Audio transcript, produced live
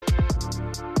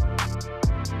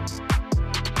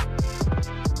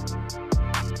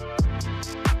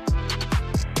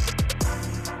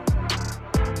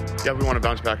Yeah, we want to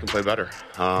bounce back and play better.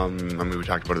 We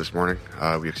talked about it this morning.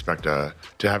 We expect to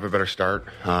have a better start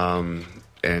and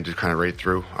just kind of rate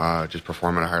through, just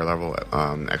perform at a higher level,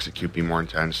 execute, be more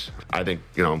intense. I think,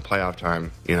 in playoff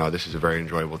time, this is a very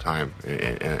enjoyable time,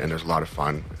 and there's a lot of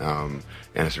fun. And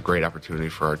it's a great opportunity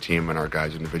for our team and our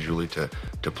guys individually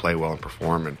to play well and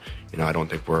perform. And, I don't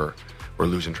think we're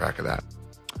losing track of that.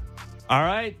 All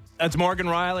right. That's Morgan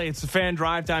Riley. It's the Fan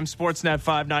Drive Time, Sportsnet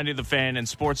 590 The Fan, and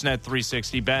Sportsnet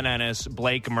 360. Ben Ennis,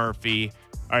 Blake Murphy.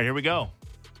 All right, here we go.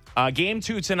 Game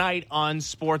 2 tonight on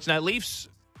Sportsnet. Leafs,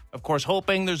 of course,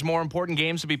 hoping there's more important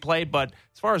games to be played, but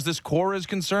as far as this core is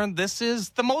concerned, this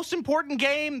is the most important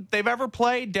game they've ever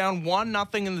played. Down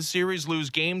 1-0 in the series,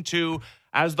 lose Game 2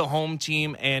 as the home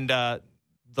team, and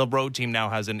the road team now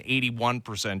has an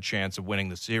 81% chance of winning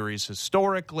the series.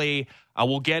 Historically,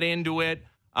 we'll get into it.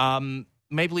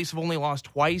 Maple Leafs have only lost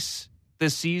twice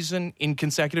this season in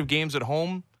consecutive games at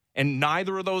home, and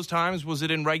neither of those times was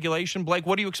it in regulation. Blake,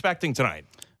 what are you expecting tonight?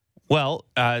 Well,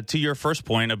 to your first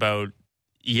point about,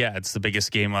 it's the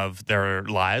biggest game of their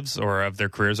lives or of their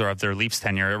careers or of their Leafs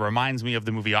tenure, it reminds me of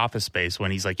the movie Office Space when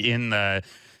he's like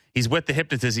he's with the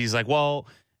hypnotist. He's like, well,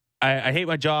 I hate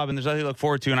my job and there's nothing to look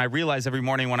forward to, and I realize every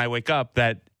morning when I wake up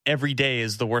that every day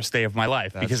is the worst day of my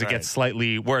life because it gets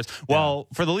slightly worse. Well,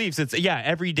 for the Leafs, it's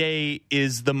every day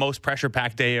is the most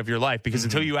pressure-packed day of your life because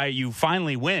until you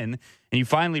finally win and you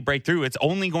finally break through, it's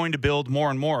only going to build more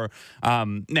and more.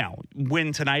 Now,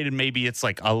 win tonight and maybe it's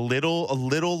like a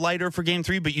little lighter for Game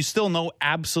 3, but you still know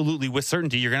absolutely with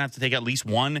certainty you're going to have to take at least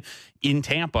one in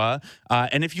Tampa.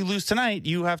 And if you lose tonight,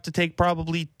 you have to take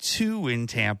probably 2 in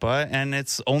Tampa, and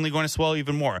it's only going to swell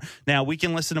even more. Now, we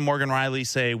can listen to Morgan Riley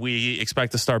say we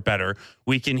expect to start better.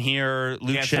 We can hear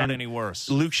Luke Shen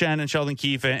and Sheldon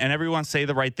Keefe and everyone say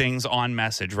the right things on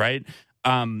message, right?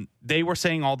 They were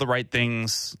saying all the right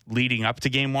things leading up to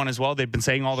Game 1 as well. They've been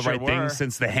saying all the right things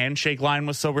since the handshake line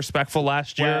was so respectful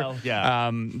last year.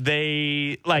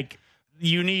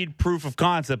 You need proof of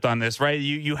concept on this, right?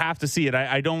 You have to see it.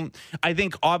 I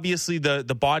think obviously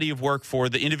the body of work for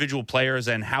the individual players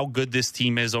and how good this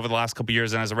team is over the last couple of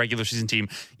years and as a regular season team,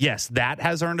 yes, that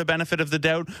has earned a benefit of the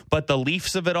doubt. But the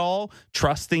Leafs of it all,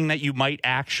 trusting that you might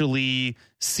actually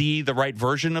see the right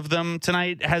version of them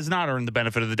tonight has not earned the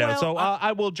benefit of the doubt. So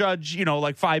I will judge,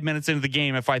 5 minutes into the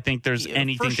game if I think there's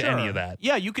anything to any of that.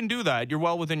 Yeah, you can do that. You're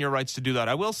well within your rights to do that.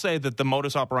 I will say that the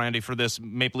modus operandi for this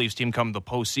Maple Leafs team come the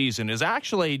postseason is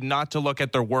actually not to look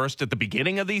at their worst at the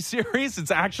beginning of these series. It's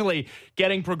actually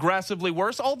getting progressively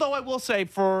worse. Although I will say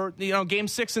for, Game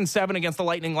 6 and 7 against the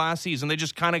Lightning last season, they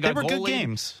just kind of got They were goalie. Good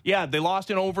games. Yeah, they lost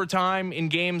in overtime in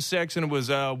Game 6, and it was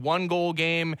a 1-goal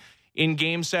game in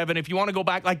Game 7. If you want to go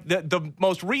back, like the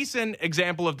most recent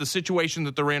example of the situation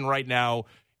that they're in right now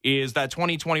is that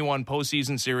 2021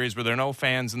 postseason series where there are no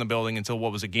fans in the building until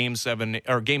what was a Game 7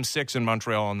 or Game 6 in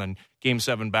Montreal and then Game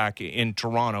 7 back in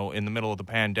Toronto in the middle of the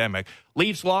pandemic.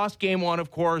 Leafs lost Game 1,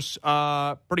 of course,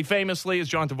 pretty famously as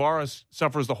John Tavares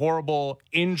suffers the horrible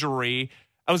injury.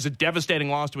 That was a devastating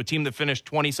loss to a team that finished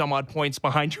 20-some-odd points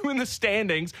behind you in the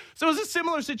standings. So it was a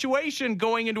similar situation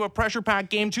going into a pressure-packed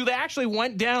Game 2. They actually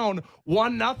went down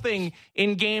 1-0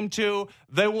 in Game 2.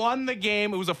 They won the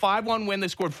game. It was a 5-1 win. They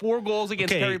scored 4 goals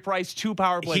against Carey Price, 2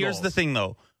 power play goals. Here's the thing,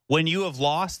 though. When you have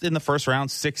lost in the first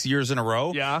round 6 years in a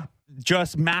row,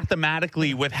 just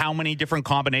mathematically with how many different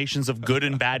combinations of good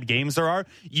and bad games there are,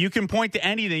 you can point to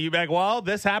anything. You'd be like, well,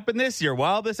 this happened this year.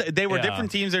 Well, they were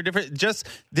different teams. They're different. Just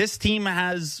this team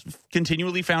has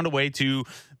continually found a way to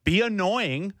be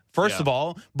annoying, first of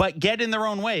all, but get in their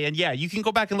own way. And you can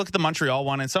go back and look at the Montreal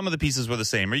one, and some of the pieces were the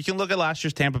same. Or you can look at last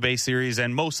year's Tampa Bay series,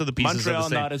 and most of the pieces are the same.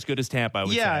 Montreal not as good as Tampa, I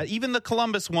would say. Even the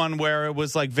Columbus one where it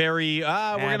was like very, we're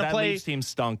going to play. That Leafs team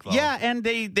stunk, though. Yeah, and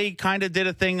they kind of did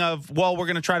a thing of, well, we're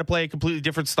going to try to play a completely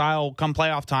different style come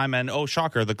playoff time. And, oh,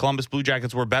 shocker, the Columbus Blue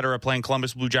Jackets were better at playing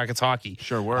Columbus Blue Jackets hockey.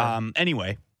 Sure were.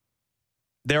 Anyway.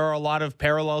 There are a lot of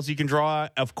parallels you can draw,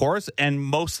 of course, and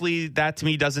mostly that to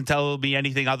me doesn't tell me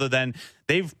anything other than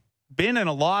they've been in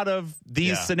a lot of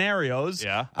these scenarios,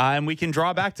 and we can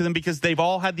draw back to them because they've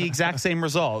all had the exact same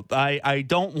result. I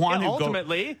don't want to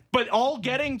ultimately, but all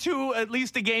getting to at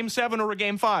least a Game 7 or a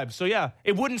Game 5. So,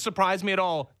 it wouldn't surprise me at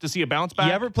all to see a bounce back.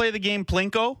 You ever play the game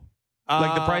Plinko?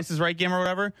 Like the Price is Right game or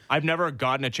whatever? I've never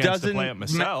gotten a chance to play it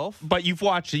myself. But you've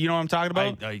watched it. You know what I'm talking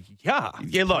about?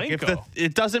 Look,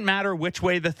 it doesn't matter which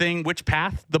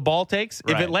path the ball takes.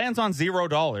 Right. If it lands on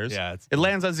 $0, it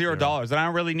lands on $0. And I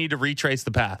don't really need to retrace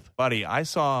the path. Buddy, I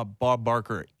saw Bob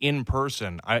Barker in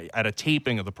person at a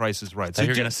taping of The Price is Right. So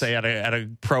you're going to say at a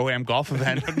Pro-Am golf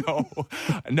event?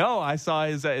 No, I saw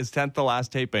his 10th to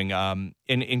last taping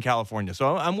in California.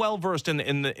 So I'm well versed in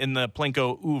the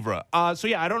Plinko oeuvre. So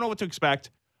yeah, I don't know what to expect.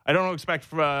 I don't know what to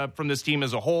expect from this team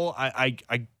as a whole.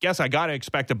 I guess I got to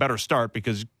expect a better start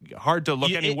because hard to look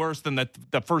any worse than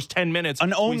the first 10 minutes.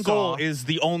 An own goal is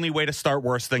the only way to start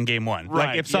worse than game one. Right,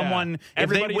 like if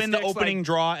they win the opening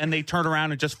draw and they turn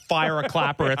around and just fire a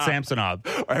clapper at Samsonov.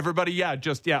 Or everybody,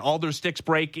 all their sticks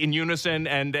break in unison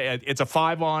and it's a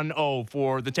 5-on-0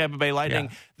 for the Tampa Bay Lightning.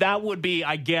 Yeah. That would be,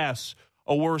 I guess,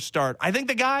 a worse start. I think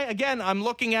the guy, again, I'm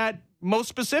looking at most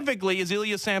specifically is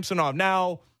Ilya Samsonov.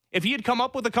 Now, if he had come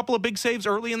up with a couple of big saves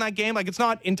early in that game, like it's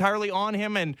not entirely on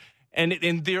him, and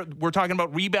we're talking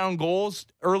about rebound goals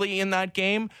early in that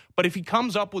game, but if he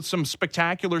comes up with some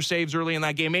spectacular saves early in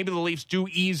that game, maybe the Leafs do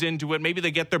ease into it, maybe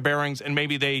they get their bearings, and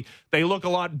maybe they look a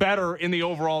lot better in the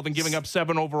overall than giving up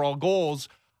 7 overall goals.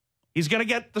 He's going to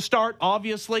get the start,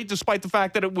 obviously, despite the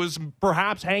fact that it was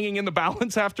perhaps hanging in the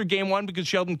balance after game 1 because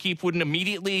Sheldon Keefe wouldn't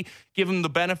immediately give him the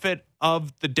benefit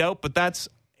of the doubt, but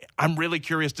I'm really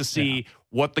curious to see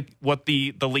what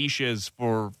the leash is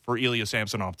for Ilya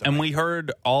Samsonov tonight. And we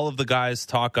heard all of the guys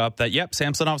talk up that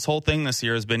Samsonov's whole thing this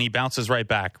year has been he bounces right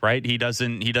back, right? He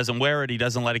doesn't wear it, he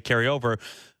doesn't let it carry over.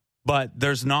 But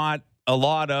there's not a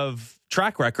lot of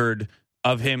track record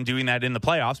of him doing that in the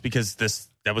playoffs because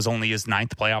that was only his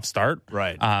 9th playoff start.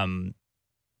 Right.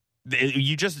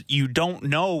 You don't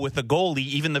know with a goalie,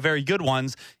 even the very good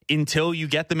ones, until you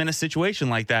get them in a situation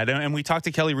like that. And we talked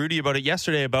to Kelly Rudy about it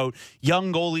yesterday about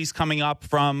young goalies coming up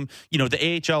from,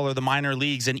 the AHL or the minor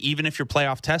leagues. And even if you're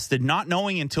playoff tested, not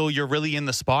knowing until you're really in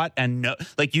the spot and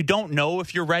you don't know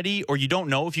if you're ready or you don't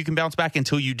know if you can bounce back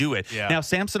until you do it. Yeah. Now,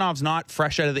 Samsonov's not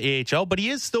fresh out of the AHL, but he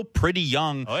is still pretty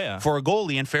young for a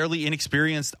goalie and fairly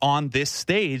inexperienced on this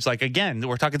stage. Like, again,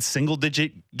 we're talking single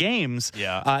digit games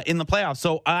in the playoffs.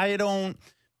 So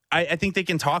I think they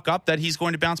can talk up that he's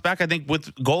going to bounce back. I think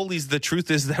with goalies, the truth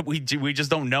is that we just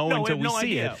don't know until we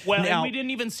see it. Well, and we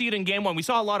didn't even see it in game 1. We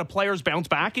saw a lot of players bounce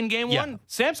back in game 1.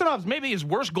 Samsonov's maybe his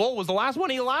worst goal was the last one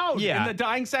he allowed in the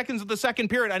dying seconds of the second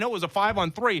period. I know it was a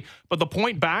 5-on-3, but the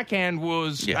point backhand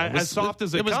was as soft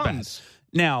as it comes.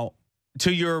 Bad. Now,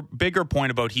 to your bigger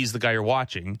point about he's the guy you're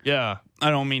watching. Yeah, I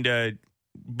don't mean to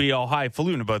be all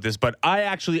highfalutin about this, but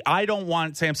I don't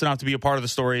want Samsonov to be a part of the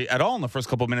story at all in the first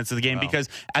couple of minutes of the game because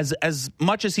as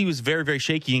much as he was very, very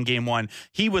shaky in game 1,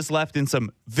 he was left in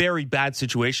some very bad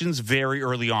situations very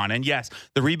early on. And yes,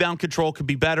 the rebound control could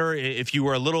be better if you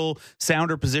were a little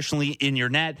sounder positionally in your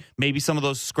net. Maybe some of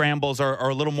those scrambles are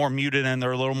a little more muted and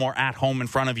they're a little more at home in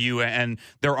front of you, and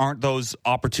there aren't those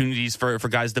opportunities for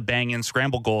guys to bang in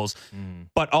scramble goals.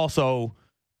 But also,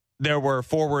 there were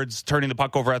forwards turning the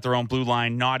puck over at their own blue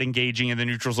line, not engaging in the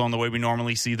neutral zone the way we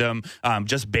normally see them,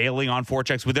 just bailing on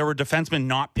forechecks. There were defensemen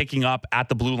not picking up at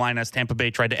the blue line as Tampa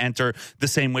Bay tried to enter the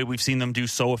same way we've seen them do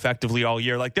so effectively all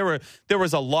year. Like there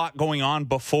was a lot going on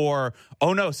before,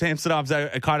 Samsonov's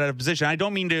caught out of position. I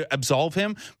don't mean to absolve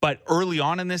him, but early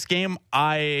on in this game,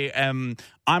 I'm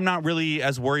not really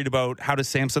as worried about how does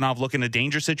Samsonov look in a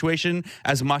danger situation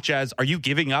as much as are you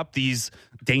giving up these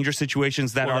danger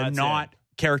situations that are not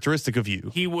characteristic of you.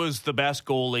 He was the best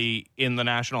goalie in the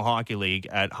National Hockey League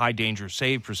at high danger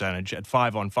save percentage at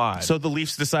 5-on-5. So the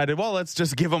Leafs decided, let's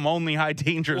just give him only high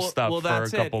danger stuff for a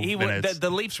couple minutes. The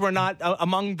Leafs were not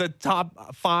among the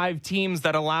top 5 teams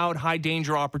that allowed high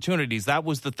danger opportunities. That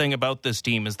was the thing about this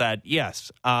team is that,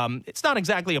 yes, it's not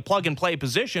exactly a plug and play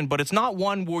position, but it's not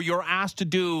one where you're asked to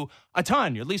do a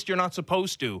ton. At least you're not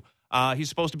supposed to. He's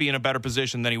supposed to be in a better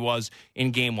position than he was in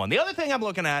game 1. The other thing I'm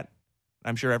looking at,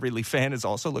 I'm sure every Leaf fan is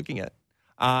also looking at,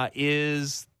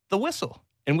 is the whistle,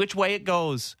 in which way it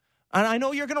goes. And I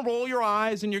know you're going to roll your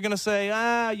eyes and you're going to say,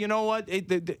 you know what,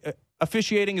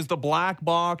 officiating is the black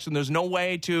box and there's no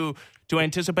way to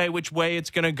anticipate which way it's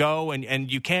going to go and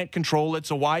you can't control it,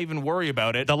 so why even worry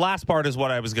about it? The last part is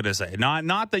what I was going to say.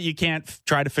 Not that you can't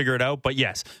try to figure it out, but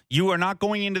yes, you are not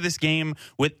going into this game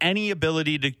with any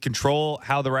ability to control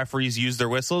how the referees use their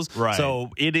whistles. Right.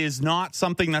 So it is not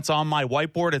something that's on my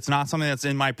whiteboard. It's not something that's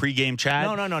in my pregame chat.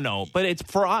 No. But it's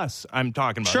for us I'm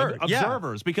talking about. Sure,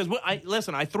 observers. Because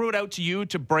I threw it out to you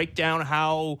to break down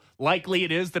how likely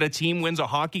it is that a team wins a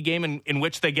hockey game in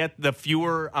which they get the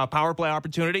fewer power play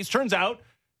opportunities. Turns out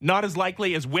not as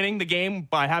likely as winning the game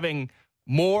by having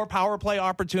more power play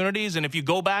opportunities. And if you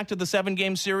go back to the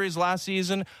 7-game series last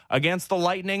season against the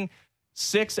Lightning,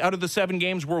 6 out of the 7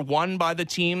 games were won by the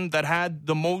team that had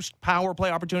the most power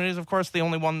play opportunities. Of course, the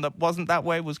only one that wasn't that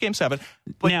way was game 7.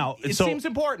 But now, it seems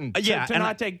important to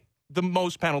not take the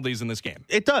most penalties in this game.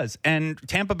 It does. And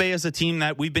Tampa Bay is a team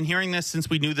that we've been hearing this since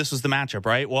we knew this was the matchup,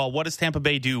 right? Well, what does Tampa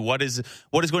Bay do? What is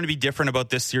going to be different about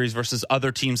this series versus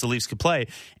other teams the Leafs could play?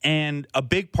 And a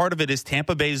big part of it is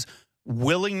Tampa Bay's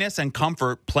willingness and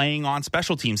comfort playing on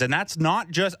special teams. And that's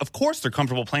not just, of course, they're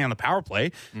comfortable playing on the power play.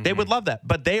 Mm-hmm. They would love that.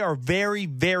 But they are very,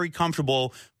 very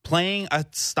comfortable playing a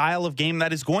style of game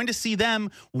that is going to see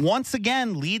them once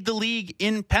again lead the league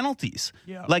in penalties.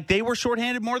 Yeah. Like, they were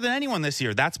shorthanded more than anyone this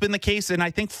year. That's been the case, and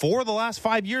I think for the last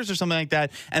 5 years or something like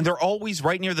that, and they're always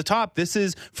right near the top. This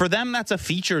is, for them, that's a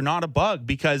feature, not a bug,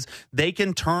 because they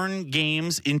can turn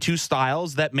games into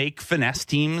styles that make finesse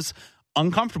teams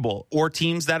uncomfortable, or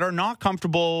teams that are not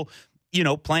comfortable, you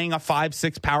know, playing a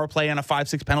 5-6 power play and a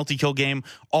 5-6 penalty kill game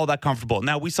all that comfortable.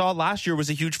 Now, we saw last year was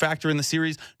a huge factor in the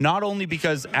series, not only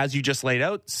because, as you just laid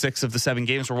out, 6 of the 7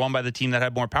 games were won by the team that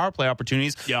had more power play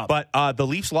opportunities, but the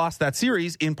Leafs lost that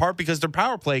series in part because their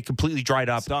power play completely dried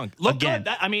up. Look again.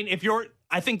 Good. I mean,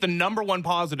 I think the number one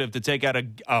positive to take out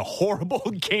a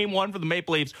horrible game one for the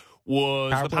Maple Leafs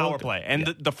was the power play.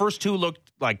 And the first 2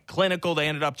 looked like clinical. They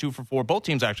ended up 2 for 4. Both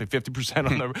teams actually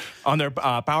 50% on their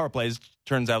power plays.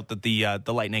 Turns out that the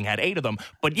Lightning had 8 of them.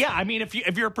 But yeah, I mean, if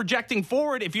you're projecting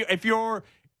forward, if you're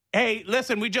hey,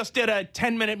 listen, we just did a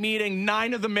 10-minute meeting.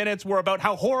 9 of the minutes were about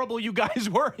how horrible you guys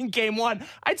were in game 1.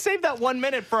 I'd save that 1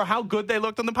 minute for how good they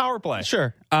looked on the power play.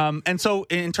 Sure. And so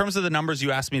in terms of the numbers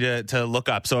you asked me to look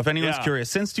up, so if anyone's curious,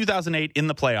 since 2008 in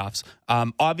the playoffs,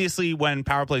 obviously when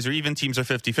power plays are even, teams are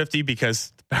 50-50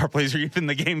 because power plays are even,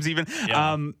 the game's even.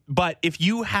 Yeah. But if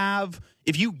you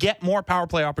get more power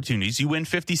play opportunities, you win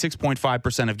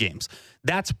 56.5% of games.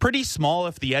 That's pretty small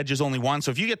if the edge is only 1.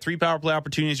 So if you get 3 power play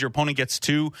opportunities, your opponent gets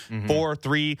 2, 4,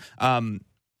 3.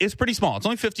 It's pretty small. It's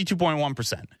only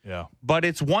 52.1%. Yeah. But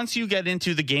it's once you get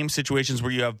into the game situations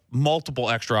where you have multiple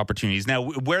extra opportunities. Now,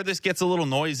 where this gets a little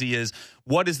noisy is,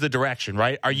 what is the direction,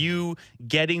 right? Are you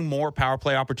getting more power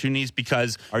play opportunities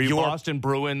because are you Boston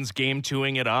Bruins game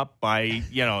 2ing it up by,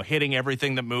 hitting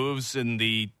everything that moves in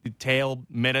the tail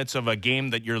minutes of a game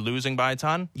that you're losing by a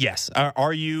ton? Yes.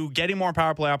 Are you getting more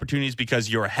power play opportunities because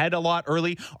you're ahead a lot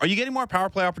early? Are you getting more power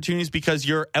play opportunities because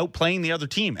you're outplaying the other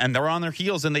team and they're on their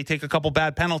heels and they take a couple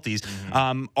bad penalties?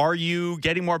 Are you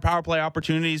getting more power play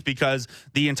opportunities because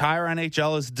the entire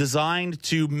NHL is designed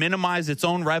to minimize its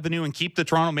own revenue and keep the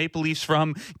Toronto Maple Leafs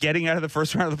from getting out of the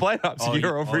first round of the playoffs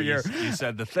year over year? You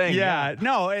said the thing. Yeah.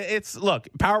 No, look,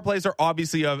 power plays are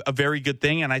obviously a very good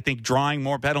thing, and I think drawing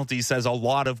more penalties says a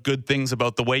lot of good things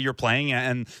about the way you're playing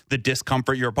and the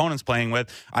discomfort your opponent's playing with.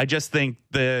 I just think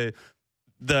the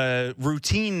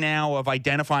routine now of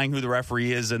identifying who the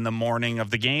referee is in the morning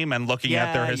of the game and looking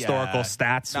at their historical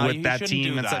stats with that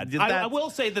team. I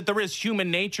will say that there is human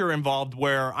nature involved,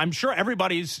 where I'm sure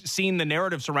everybody's seen the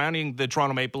narrative surrounding the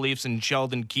Toronto Maple Leafs and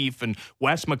Sheldon Keefe and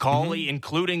Wes McCauley,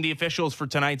 including the officials for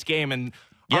tonight's game. And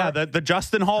the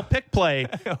Justin Hall pick play,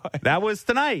 that was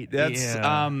tonight.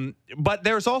 But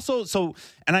there's also,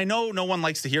 and I know no one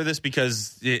likes to hear this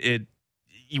because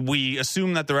we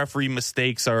assume that the referee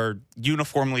mistakes are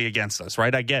uniformly against us,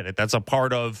 right? I get it. That's a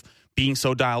part of being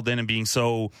so dialed in and being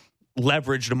so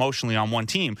leveraged emotionally on one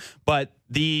team. But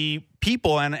the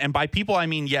people, and by people I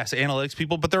mean, yes, analytics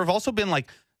people, but there have also been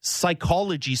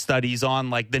psychology studies on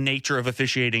the nature of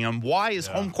officiating and why is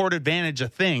home court advantage a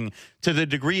thing to the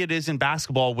degree it is in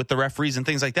basketball with the referees and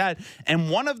things like that.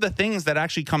 And one of the things that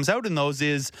actually comes out in those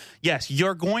is, yes,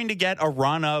 you're going to get a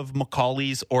run of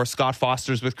McCauley's or Scott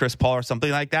Foster's with Chris Paul or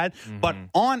something like that. But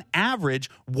on average,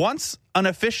 once an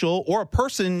official or a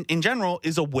person in general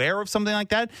is aware of something like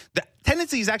that, the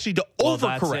tendency is actually to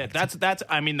overcorrect. That's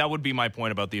I mean, that would be my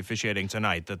point about the officiating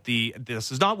tonight, that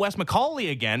this is not Wes McCauley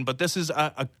again, but this is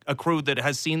a crew that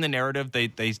has seen the narrative.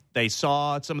 They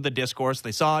saw some of the discourse.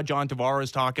 They saw John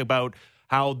Tavares talk about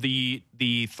how the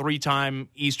 3-time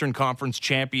Eastern Conference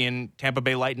champion Tampa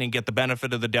Bay Lightning get the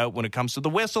benefit of the doubt when it comes to the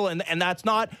whistle. And that's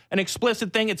not an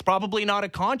explicit thing. It's probably not a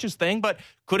conscious thing, but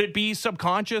could it be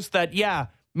subconscious that,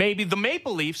 maybe the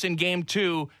Maple Leafs in game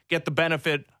 2 get the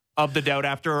benefit of the doubt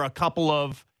after a couple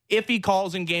of iffy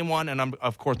calls in game 1, and I'm,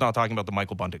 of course, not talking about the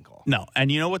Michael Bunting call. No,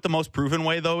 and you know what the most proven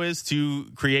way, though, is to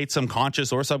create some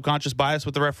conscious or subconscious bias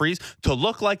with the referees? To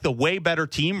look like the way better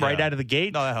team right out of the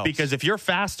gate. No, that helps. Because if you're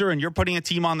faster and you're putting a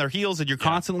team on their heels and you're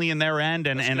constantly in their end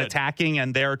and attacking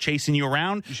and they're chasing you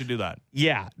around. You should do that.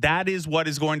 Yeah, that is what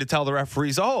is going to tell the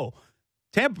referees,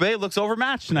 Tampa Bay looks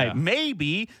overmatched tonight. Yeah.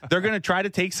 Maybe they're going to try to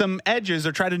take some edges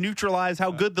or try to neutralize how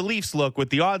good the Leafs look with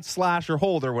the odd slash or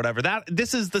hold or whatever.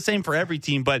 This is the same for every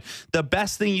team, but the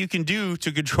best thing you can do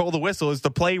to control the whistle is to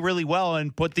play really well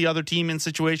and put the other team in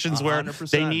situations 100%. Where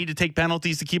they need to take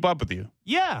penalties to keep up with you.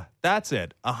 Yeah, that's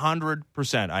it.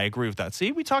 100%. I agree with that.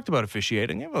 See, we talked about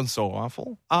officiating. It wasn't so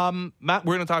awful. We're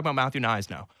going to talk about Matthew Knies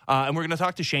now. And we're going to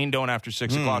talk to Shane Doan after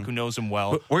 6 o'clock, who knows him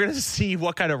well. We're going to see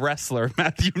what kind of wrestler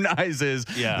Matthew Knies is.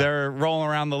 Yeah. They're rolling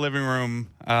around the living room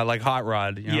like Hot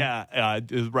Rod. You know? Yeah,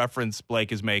 the reference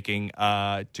Blake is making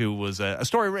to was a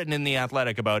story written in The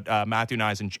Athletic about Matthew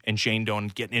Knies and Shane Doan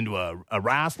getting into a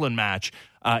wrestling match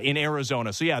in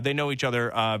Arizona. So, yeah, they know each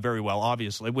other very well,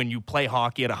 obviously. When you play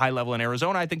hockey at a high level in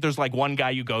Arizona, I think there's like one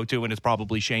guy you go to, and it's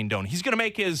probably Shane Doan. He's going to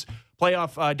make his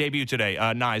playoff debut today.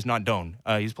 Knies, not Doan.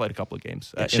 He's played a couple of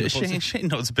games. Shane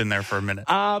Doan's been there for a minute.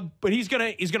 But he's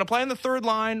gonna play on the third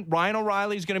line. Ryan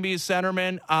O'Reilly's going to be his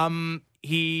centerman.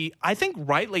 I think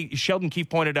rightly, Sheldon Keefe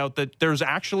pointed out that there's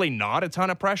actually not a ton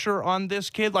of pressure on this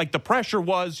kid. Like, the pressure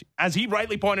was, as he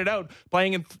rightly pointed out,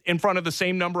 playing in front of the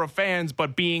same number of fans,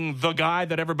 but being the guy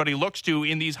that everybody looks to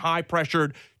in these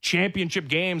high-pressured championship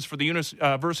games for the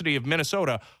University of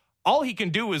Minnesota. All he can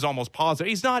do is almost positive.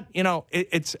 He's not,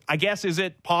 I guess, is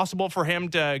it possible for him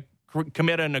to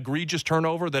commit an egregious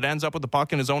turnover that ends up with the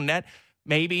puck in his own net?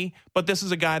 Maybe. But this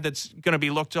is a guy that's going to be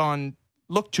looked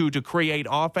to create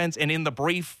offense. And in the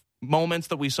brief moments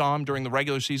that we saw him during the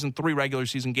regular season, 3 regular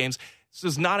season games, this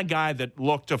is not a guy that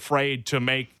looked afraid to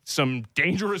make some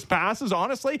dangerous passes,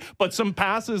 honestly, but some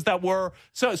passes that were,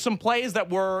 some plays that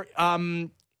were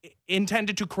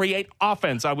intended to create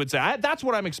offense, I would say. That's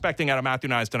what I'm expecting out of Matthew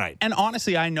Knies tonight. And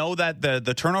honestly, I know that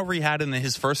the turnover he had in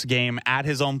his first game at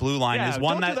his own blue line is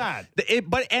one that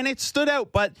it stood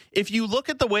out. But if you look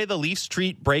at the way the Leafs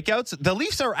treat breakouts, the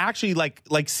Leafs are actually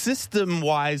like system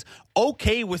wise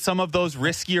okay with some of those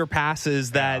riskier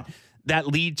passes that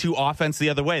lead to offense the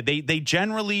other way. They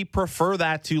generally prefer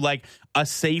that to like a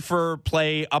safer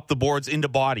play up the boards into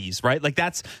bodies, right? Like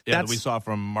that's we saw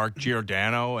from Mark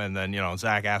Giordano, and then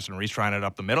Zach Aston Reese trying it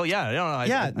up the middle.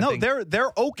 I think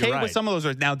they're okay with some of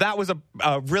those. Now that was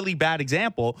a really bad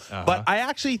example, but I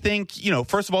actually think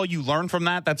first of all, you learn from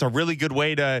that. That's a really good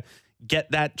way to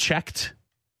get that checked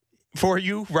for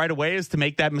you right away, is to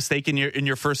make that mistake in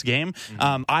your first game.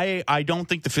 Mm-hmm. I don't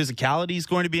think the physicality is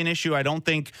going to be an issue. I don't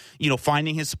think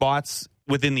finding his spots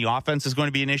within the offense is going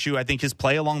to be an issue. I think his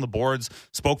play along the boards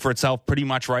spoke for itself pretty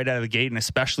much right out of the gate, and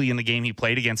especially in the game he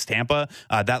played against Tampa,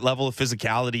 that level of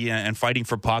physicality and fighting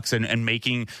for pucks and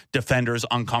making defenders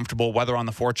uncomfortable, whether on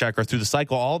the forecheck or through the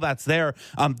cycle, all that's there.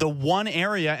 The one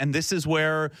area, and this is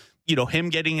where him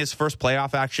getting his first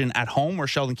playoff action at home, where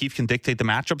Sheldon Keefe can dictate the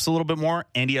matchups a little bit more,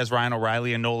 and he has Ryan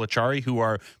O'Reilly and Noel Acciari, who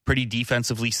are pretty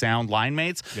defensively sound line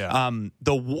mates. Yeah.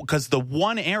 Because the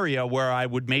one area where I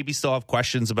would maybe still have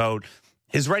questions about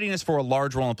his readiness for a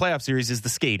large role in the playoff series is the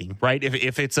skating, right?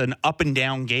 If it's an up and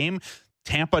down game,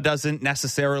 Tampa doesn't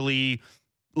necessarily...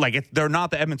 they're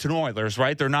not the Edmonton Oilers,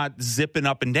 right? They're not zipping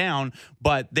up and down,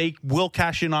 but they will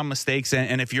cash in on mistakes.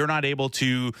 And if you're not able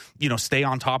to, stay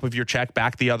on top of your check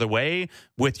back the other way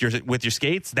with your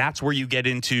skates, that's where you get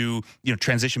into,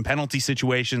 transition penalty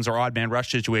situations or odd man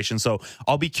rush situations. So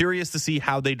I'll be curious to see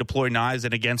how they deploy Knies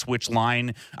and against which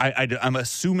line. I'm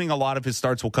assuming a lot of his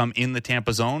starts will come in the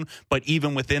Tampa zone, but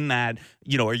even within that,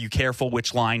 are you careful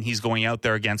which line he's going out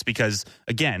there against? Because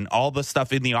again, all the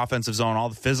stuff in the offensive zone, all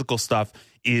the physical stuff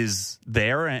is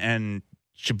there and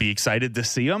should be excited to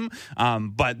see him.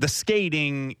 But the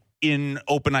skating in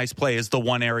open ice play is the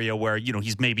one area where,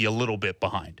 he's maybe a little bit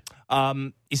behind.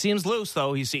 He seems loose,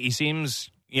 though. He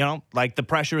seems, like the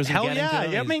pressure isn't getting to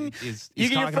him. I mean, he's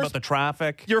talking about the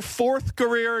traffic. Your fourth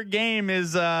career game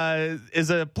is a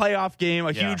playoff game,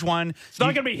 a huge one. It's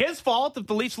not going to be his fault if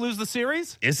the Leafs lose the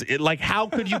series. Is it how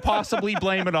could you possibly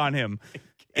blame it on him?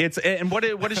 And what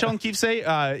did Sheldon Keefe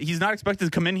say? He's not expected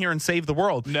to come in here and save the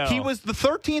world. No. He was the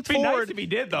 13th forward. Nice if he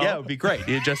did, though. Yeah, it would be great.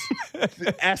 You just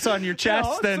S on your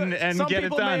chest and get it done. Some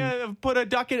people may have put a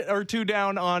ducat or two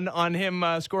down on him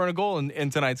scoring a goal in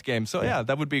tonight's game. So, yeah,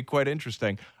 that would be quite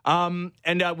interesting. And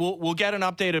we'll get an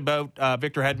update about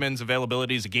Victor Hedman's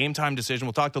availability as a game-time decision.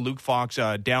 We'll talk to Luke Fox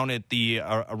down at the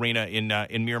arena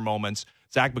in mere moments.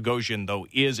 Zach Bogosian, though,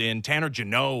 is in. Tanner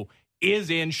Jeannot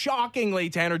is in. Shockingly,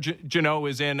 Tanner Jeannot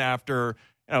is in after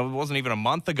it wasn't even a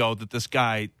month ago that this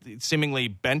guy seemingly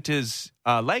bent his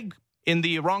leg in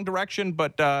the wrong direction.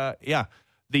 But the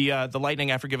Lightning,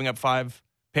 after giving up 5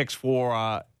 picks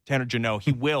for Tanner Jeannot,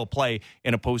 he will play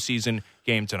in a postseason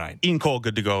game tonight. Ian Cole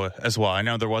good to go as well. I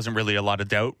know there wasn't really a lot of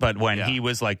doubt, but when he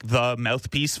was like the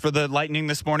mouthpiece for the Lightning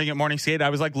this morning at Morning Skate, I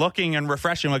was like looking and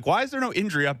refreshing, like, why is there no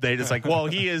injury update? It's like, well,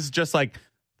 he is just like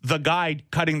the guy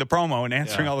cutting the promo and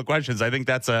answering all the questions. I think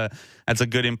that's a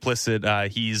good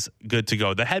implicit. He's good to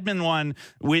go. The Hedman one,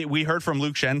 we heard from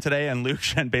Luke Shen today, and Luke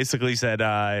Shen basically said,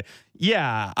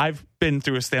 I've been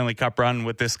through a Stanley Cup run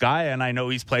with this guy, and I know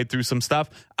he's played through some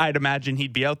stuff. I'd imagine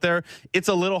he'd be out there. It's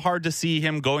a little hard to see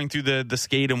him going through the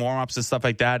skate and warm-ups and stuff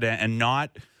like that and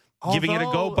not giving it a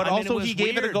go, but also he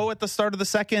gave it a weird. go at the start of the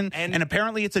second, and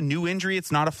apparently it's a new injury.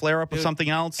 It's not a flare-up of something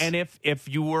else. And if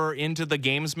you were into the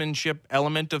gamesmanship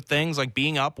element of things, like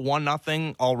being up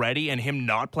 1-0 already and him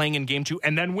not playing in game 2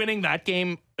 and then winning that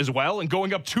game as well and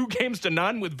going up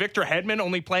 2-0 with Victor Hedman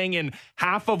only playing in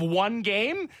half of one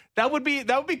game, that would be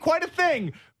quite a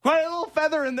thing. Quite a little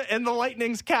feather in the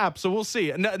Lightning's cap, so we'll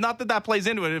see. Not that plays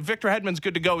into it. If Victor Hedman's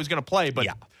good to go, he's going to play. But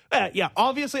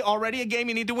obviously already a game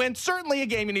you need to win. Certainly a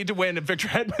game you need to win if Victor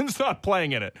Hedman's not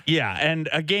playing in it. Yeah, and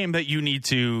a game that you need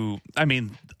to, I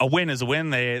mean, a win is a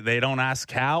win. They don't ask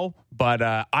how, but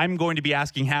I'm going to be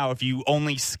asking how if you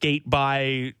only skate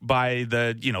by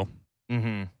the,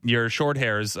 your short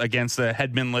hairs against the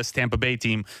Hedman-less Tampa Bay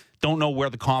team. Don't know where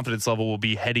the confidence level will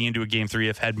be heading into a game 3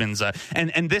 if Hedman's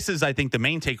and this is, I think, the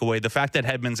main takeaway. The fact that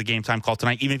Hedman's a game time call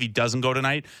tonight, even if he doesn't go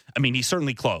tonight, I mean, he's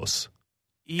certainly close.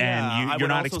 Yeah, and you're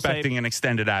not expecting an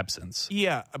extended absence.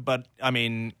 Yeah, but I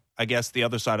mean, I guess the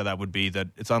other side of that would be that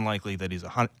it's unlikely that he's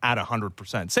at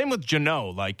 100%. Same with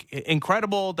Jeannot. Like,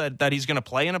 incredible that he's going to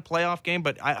play in a playoff game,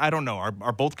 but I don't know. Are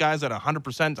both guys at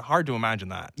 100%? Hard to imagine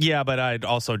that. Yeah, but I'd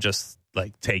also just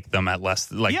take them at less,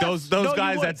 those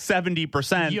guys at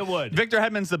 70%. You would. Victor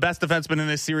Hedman's the best defenseman in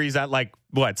this series at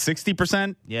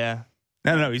 60%. Yeah.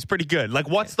 No, he's pretty good.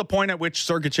 What's the point at which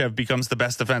Sergachev becomes the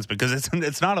best defenseman? Because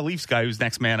it's not a Leafs guy who's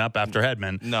next man up after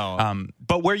Hedman. No.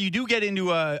 But where you do get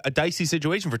into a dicey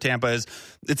situation for Tampa is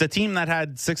it's a team that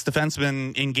had 6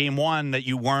 defensemen in game 1 that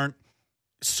you weren't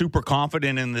super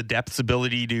confident in the depth's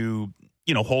ability to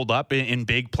hold up in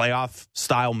big playoff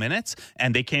style minutes,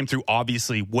 and they came through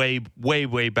obviously way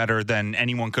better than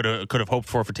anyone could have hoped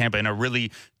for Tampa in a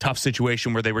really tough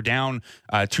situation where they were down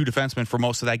 2 defensemen for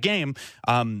most of that game.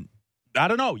 I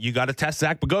don't know. You got to test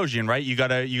Zach Bogosian, right? You got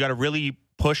to really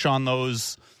push on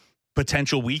those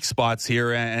potential weak spots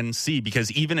here and see,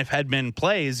 because even if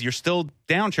plays, you're still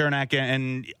down Cherenak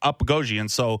and up Bogosian.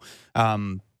 So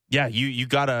you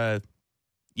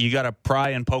gotta pry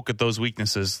and poke at those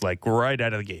weaknesses right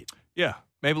out of the gate. Yeah.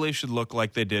 Maple Leafs should look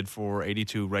like they did for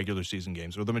 82 regular season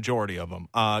games, or the majority of them.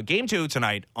 Game 2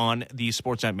 tonight on the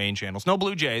Sportsnet main channels. No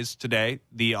Blue Jays today,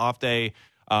 the off day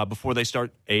before they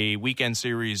start a weekend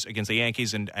series against the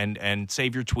Yankees. And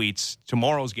save your tweets.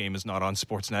 Tomorrow's game is not on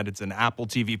Sportsnet. It's an Apple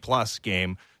TV Plus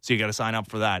game, so you got to sign up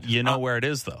for that. You know where it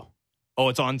is, though. Oh,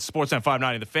 it's on Sportsnet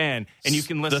 590 The Fan, and you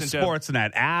can listen to the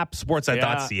Sportsnet app,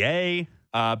 sportsnet.ca.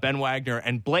 Ben Wagner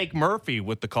and Blake Murphy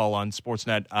with the call on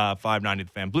Sportsnet 590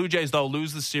 The Fan. Blue Jays, though,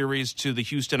 lose the series to the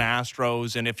Houston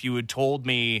Astros, and if you had told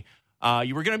me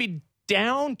you were going to be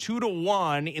down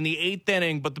 2-1 in the 8th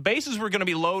inning, but the bases were going to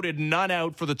be loaded, none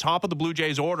out for the top of the Blue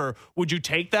Jays order, would you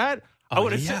take that? I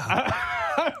would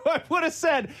have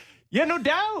said, yeah, no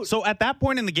doubt. So at that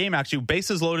point in the game, actually,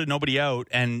 bases loaded, nobody out,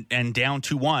 and down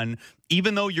 2-1,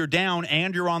 even though you're down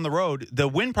and you're on the road, the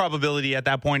win probability at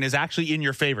that point is actually in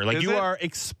your favor. You are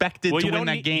expected to win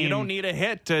that game. You don't need a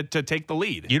hit to take the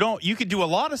lead. You could do a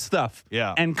lot of stuff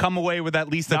and come away with at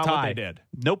least a tie. Not what they did.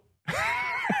 Nope.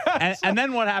 and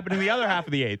then what happened in the other half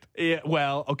of the 8th? Yeah,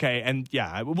 well, okay, and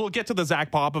we'll get to the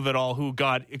Zach Pop of it all, who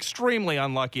got extremely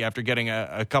unlucky after getting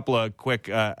a couple of quick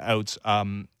outs,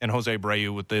 and Jose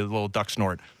Abreu with the little duck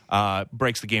snort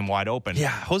breaks the game wide open. Yeah,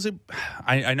 Jose,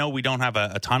 I know we don't have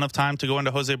a ton of time to go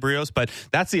into Jose Barrios, but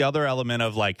that's the other element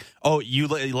of you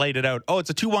laid it out. Oh, it's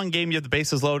a 2-1 game, you have the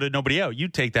bases loaded, nobody out.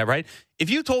 You'd take that, right? If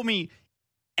you told me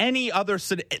any other,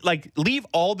 leave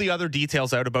all the other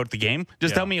details out about the game.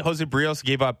 Just tell me Jose Barrios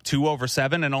gave up 2 over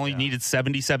 7 and only needed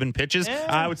 77 pitches.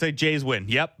 I would say Jays win.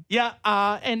 Yep. Yeah.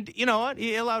 And you know what?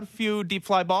 He allowed a few deep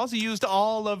fly balls. He used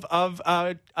all of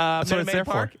That's what it's there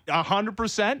Park.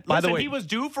 100%. By the way, he was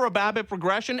due for a BABIP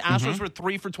progression. Astros were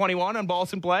 3 for 21 on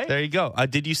balls in play. There you go.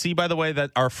 Did you see, by the way,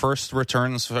 that our first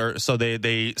returns they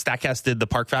StatCast did the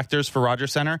park factors for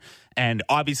Rogers Center, and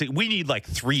obviously we need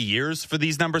 3 years for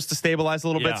these numbers to stabilize a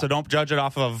little bit, so don't judge it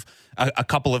off of a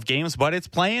couple of games, but it's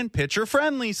playing pitcher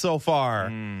friendly so far.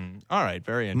 All right,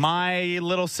 very interesting. My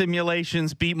little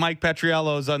simulations beat Mike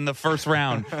Petriello's on the first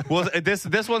round. Well, this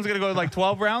one's going to go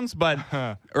 12 rounds, but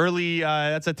early,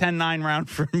 that's a 10-9 round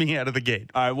for me out of the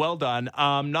gate. All right, well done.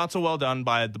 Not so well done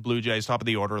by the Blue Jays, top of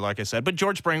the order, like I said. But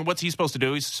George Springer, what's he supposed to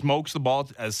do? He smokes the ball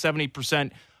as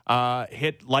 70%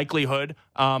 hit likelihood.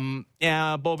 Bo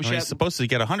Bichette, he's supposed to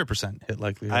get 100% hit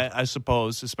likelihood. I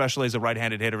suppose, especially as a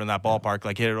right-handed hitter in that ballpark,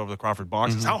 hit it over the Crawford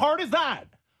boxes. How hard is that?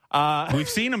 We've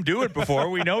seen him do it before.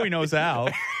 We know he knows how.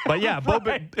 But yeah, Bo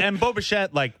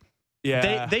Bichette,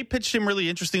 they pitched him really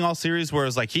interesting all series,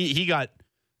 whereas he got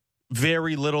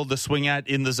very little to swing at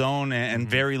in the zone and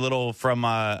very little from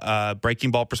a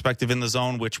breaking ball perspective in the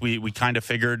zone, which we kind of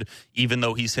figured, even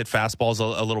though he's hit fastballs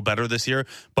a little better this year.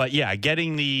 But yeah,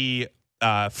 getting the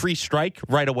free strike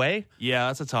right away. Yeah,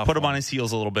 that's a tough Put him one. on his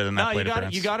heels a little bit in that plate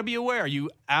appearance. You got to be aware. You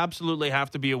absolutely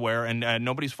have to be aware, and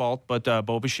nobody's fault but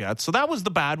Bo Bichette. So that was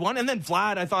the bad one. And then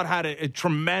Vlad, I thought, had a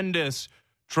tremendous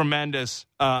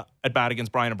at bat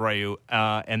against Brian Abreu,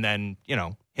 and then,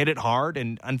 hit it hard.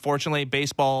 And unfortunately,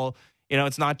 baseball,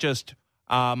 it's not just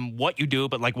what you do,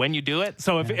 but like when you do it.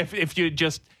 So if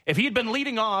he had been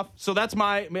leading off, so that's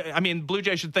Blue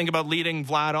Jays should think about leading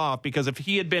Vlad off, because if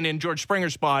he had been in George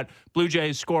Springer's spot, Blue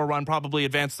Jays score a run, probably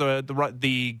advance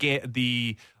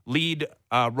the lead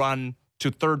run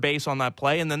to third base on that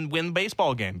play, and then win the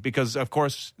baseball game, because of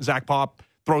course Zach Pop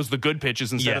throws the good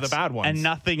pitches instead of the bad ones. And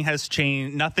nothing has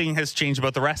changed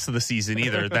about the rest of the season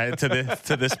either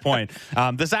to this point.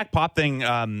 The Zach Pop thing,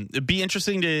 it'd be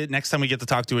interesting to next time we get to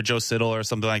talk to a Joe Siddle or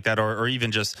something like that, or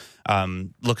even just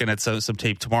looking at some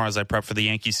tape tomorrow as I prep for the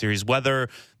Yankee series, whether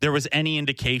there was any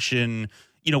indication.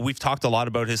 We've talked a lot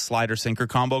about his slider-sinker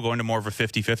combo going to more of a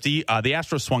 50-50. The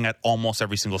Astros swung at almost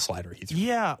every single slider he threw.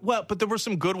 Yeah, well, but there were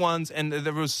some good ones, and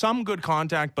there was some good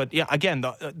contact. But, yeah, again,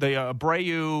 the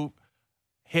Abreu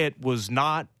hit was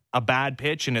not a bad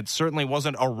pitch, and it certainly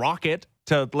wasn't a rocket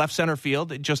to left center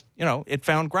field. It just, it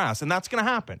found grass, and that's going to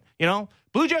happen.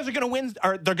 Blue Jays are going to win,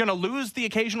 or they're going to lose the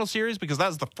occasional series, because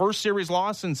that's the first series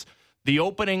loss since the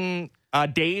opening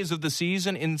days of the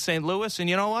season in St. Louis. And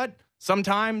you know what?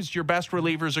 Sometimes your best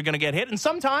relievers are going to get hit, and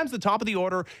sometimes the top of the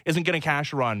order isn't going to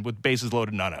cash a run with bases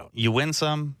loaded, none out. You win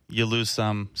some, you lose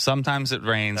some. Sometimes it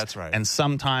rains. That's right. And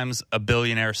sometimes a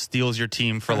billionaire steals your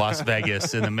team for Las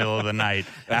Vegas in the middle of the night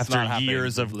after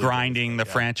years of grinding the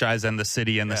franchise and the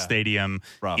city and the stadium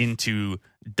into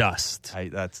dust.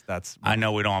 I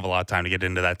know we don't have a lot of time to get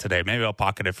into that today. Maybe I'll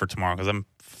pocket it for tomorrow, because I'm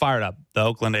fired up. The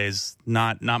Oakland A's,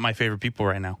 not my favorite people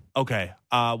right now. Okay.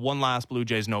 One last Blue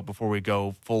Jays note before we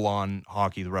go full-on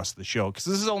hockey the rest of the show, because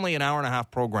this is only an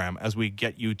hour-and-a-half program as we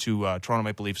get you to Toronto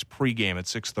Maple Leafs pregame at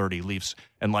 6:30, Leafs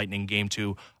and Lightning Game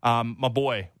 2. My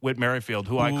boy, Whit Merrifield,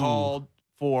 who I called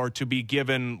for to be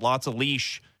given lots of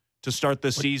leash to start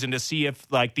the season, to see if,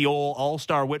 like, the old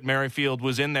all-star Whit Merrifield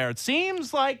was in there. It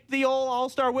seems like the old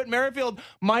all-star Whit Merrifield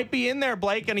might be in there,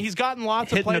 Blake, and he's gotten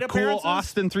lots of plate appearances. Hitting a cool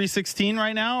Austin 316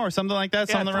 right now, or something like that,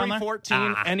 something around there?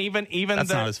 314, and even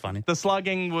that's not as funny. The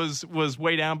slugging was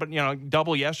way down, but,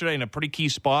 double yesterday in a pretty key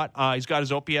spot. He's got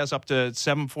his OPS up to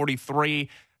 743,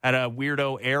 had a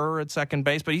weirdo error at second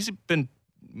base, but he's been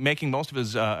making most of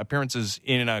his appearances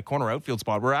in a corner outfield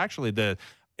spot, where actually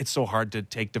it's so hard to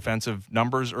take defensive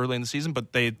numbers early in the season,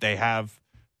 but they have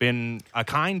been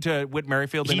kind to Whit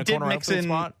Merrifield in a corner outfield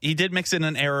spot. He did mix in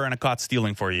an error and a caught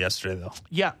stealing for you yesterday, though.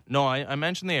 Yeah, no, I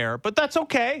mentioned the error, but that's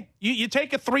okay. You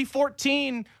take a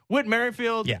 314 Whit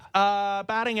Merrifield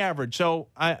batting average. So,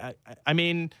 I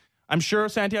mean, I'm sure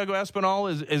Santiago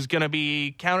Espinal is going to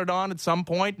be counted on at some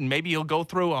point, and maybe he'll go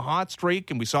through a hot streak,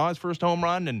 and we saw his first home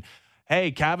run, and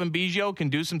hey, Kevin Biggio can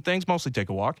do some things, mostly take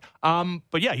a walk.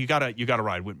 But yeah, you gotta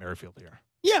ride Whit Merrifield here.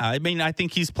 Yeah, I mean, I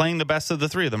think he's playing the best of the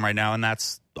three of them right now, and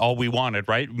that's all we wanted,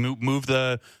 right? Move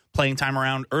the playing time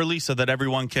around early so that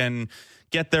everyone can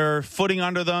get their footing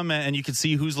under them, and you can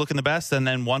see who's looking the best. And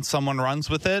then once someone runs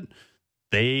with it,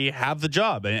 they have the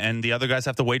job, and the other guys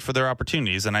have to wait for their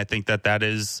opportunities. And I think that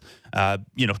is,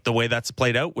 the way that's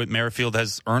played out. With Merrifield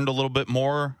has earned a little bit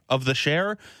more of the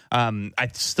share. I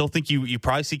still think you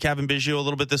probably see Kevin Biggio a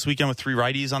little bit this weekend with three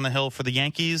righties on the hill for the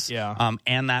Yankees. Yeah.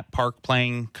 And that park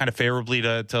playing kind of favorably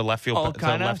to left field. Oh,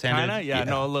 kind of, left-handed. yeah,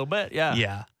 no, a little bit, yeah.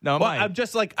 Yeah. No, well, I'm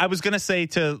just like, I was gonna say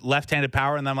to left-handed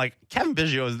power, and I'm like, Kevin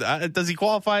Biggio, does he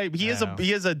qualify? He is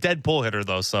a dead pull hitter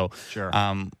though. So sure.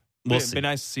 It'd be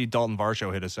nice to see Dalton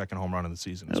Varsho hit his second home run of the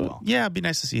season as well. Yeah, it'd be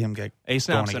nice to see him get a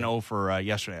snaps an 0 for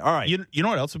yesterday. All right. You know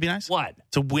what else would be nice? What?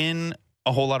 To win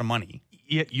a whole lot of money.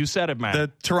 Yeah, you said it, man.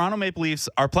 The Toronto Maple Leafs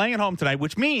are playing at home tonight,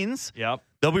 which means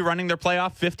they'll be running their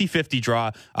playoff 50-50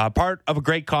 draw. Part of a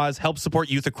great cause, help support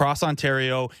youth across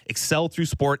Ontario, excel through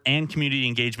sport and community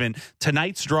engagement.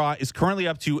 Tonight's draw is currently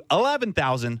up to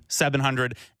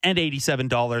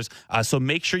 $11,787. So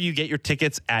make sure you get your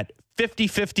tickets at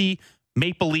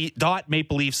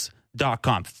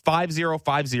 5050.mapleleafs.com.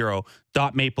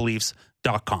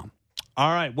 5050.mapleleafs.com. All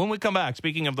right, when we come back,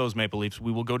 speaking of those Maple Leafs,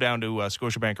 we will go down to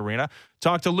Scotiabank Arena,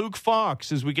 talk to Luke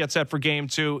Fox as we get set for Game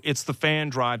 2. It's the Fan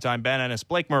Drive Time. Ben Ennis,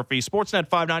 Blake Murphy, Sportsnet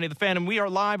 590 The Fan, and we are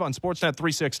live on Sportsnet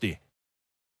 360.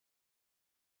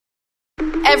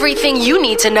 Everything you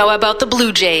need to know about the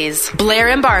Blue Jays. Blair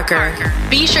and Barker.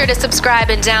 Be sure to subscribe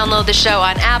and download the show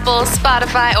on Apple,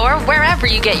 Spotify, or wherever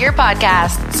you get your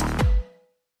podcasts.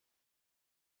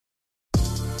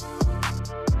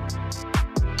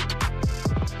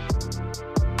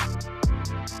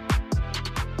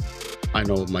 I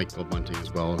know Michael Bunting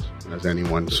as well as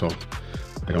anyone, so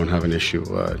I don't have an issue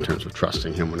in terms of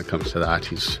trusting him when it comes to that.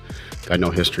 He's got no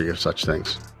history of such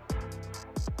things.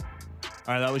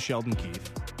 All right, that was Sheldon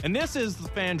Keefe. And this is the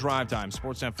Fan Drive Time,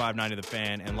 Sportsnet 590 The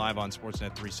Fan, and live on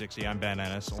Sportsnet 360. I'm Ben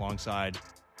Ennis alongside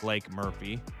Blake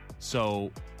Murphy.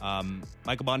 So,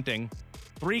 Michael Bunting,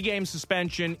 3-game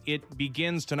suspension. It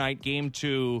begins tonight, Game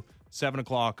 2, 7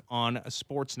 o'clock on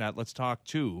Sportsnet. Let's talk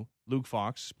to Luke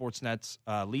Fox, Sportsnet's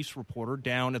Leafs reporter,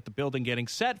 down at the building getting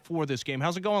set for this game.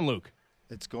 How's it going, Luke?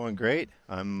 It's going great.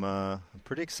 I'm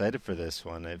pretty excited for this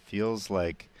one. It feels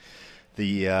like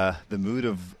the mood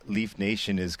of Leaf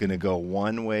Nation is going to go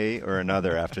one way or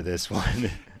another after this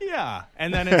one. Yeah,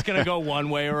 and then it's going to go one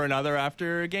way or another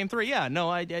after Game 3. Yeah, no,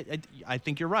 I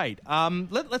think you're right.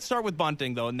 Let's start with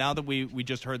Bunting, though. Now that we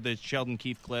just heard the Sheldon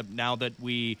Keefe clip, now that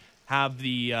we have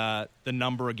the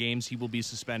number of games he will be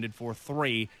suspended for,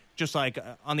 3, just like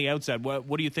on the outset,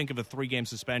 what do you think of a 3-game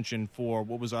suspension for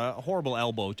what was a horrible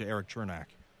elbow to Eric Chernak?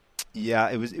 Yeah,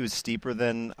 it was steeper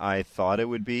than I thought it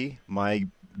would be. My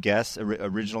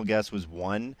original guess was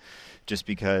 1, just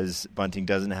because Bunting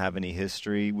doesn't have any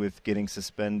history with getting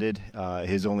suspended.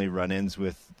 His only run-ins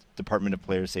with Department of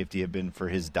Player Safety have been for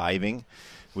his diving,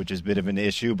 which is a bit of an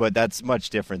issue, but that's much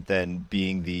different than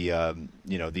being the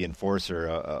the enforcer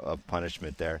of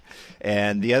punishment there.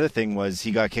 And the other thing was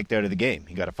he got kicked out of the game.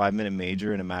 He got a 5-minute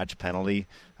major and a match penalty.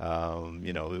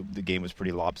 The game was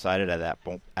pretty lopsided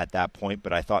at that point,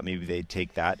 but I thought maybe they'd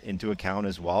take that into account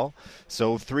as well.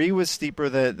 So 3 was steeper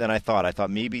than I thought. I thought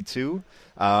maybe 2.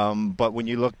 But when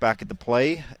you look back at the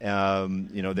play,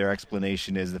 their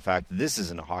explanation is the fact that this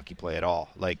isn't a hockey play at all.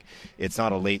 Like, it's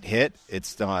not a late hit.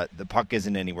 It's not, the puck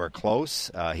isn't anywhere close.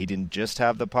 He didn't just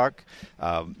have the puck.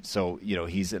 So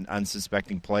he's an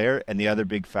unsuspecting player. And the other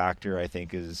big factor, I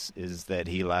think, is that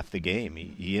he left the game.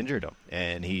 He injured him,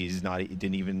 and he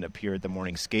didn't even appear at the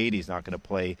morning skate. He's not going to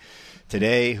play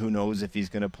today. Who knows if he's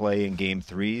going to play in Game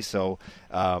 3. So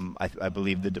I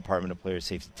believe the Department of Player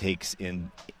Safety takes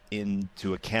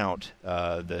into account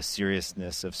the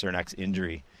seriousness of Cernak's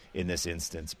injury in this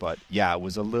instance. But yeah, it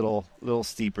was a little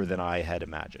steeper than I had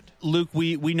imagined. Luke,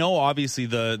 we know obviously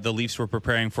the Leafs were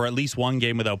preparing for at least one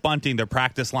game without Bunting. Their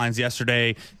practice lines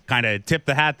yesterday kind of tipped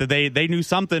the hat that they knew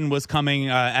something was coming,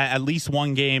 at least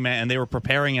one game, and they were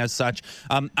preparing as such.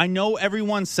 I know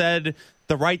everyone said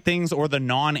the right things or the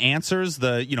non-answers.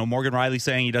 Morgan Riley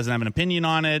saying he doesn't have an opinion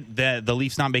on it, the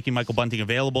Leafs not making Michael Bunting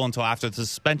available until after the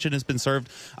suspension has been served.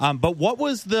 But what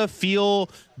was the feel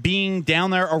being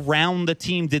down there around the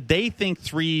team? Did they think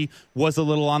 3 was a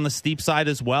little on the steep side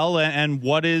as well? And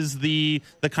what is the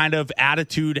kind of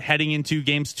attitude heading into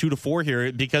games 2 to 4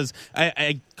 here? Because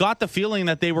I got the feeling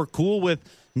that they were cool with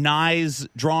Knies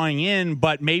drawing in,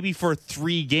 but maybe for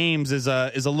 3 games is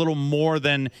a little more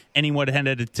than anyone had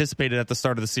anticipated at the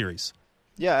start of the series.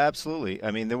 Yeah, absolutely.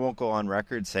 I mean, they won't go on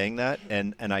record saying that,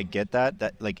 and I get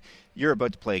that like, you're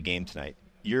about to play a game tonight.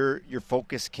 Your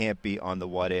focus can't be on the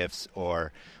what ifs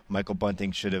or Michael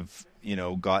Bunting should have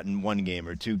gotten 1 game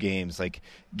or 2 games. Like,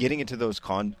 getting into those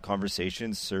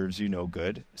conversations serves you no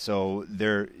good. So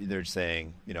they're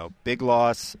saying, big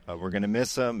loss. We're going to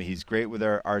miss him. He's great with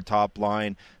our top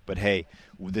line, but hey,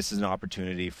 this is an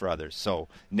opportunity for others. So,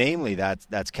 namely,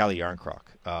 that's Kelly Yarncroc.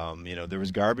 There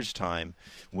was garbage time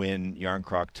when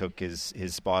Yarncroc took his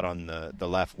spot on the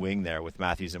left wing there with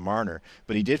Matthews and Marner,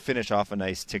 but he did finish off a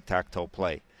nice tic-tac-toe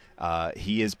play.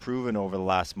 He has proven over the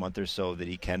last month or so that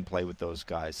he can play with those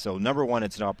guys. So, number one,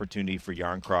 it's an opportunity for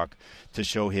Yarncroc to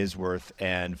show his worth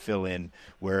and fill in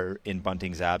where in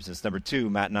Bunting's absence. Number 2,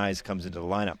 Matt Knies comes into the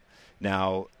lineup.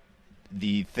 Now,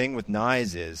 the thing with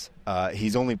Knies is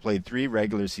he's only played 3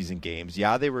 regular season games.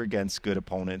 Yeah, they were against good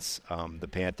opponents, the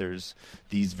Panthers,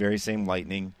 these very same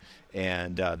Lightning,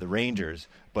 and the Rangers,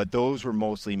 but those were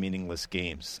mostly meaningless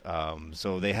games.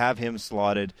 So they have him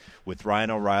slotted with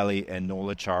Ryan O'Reilly and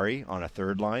Nola Chari on a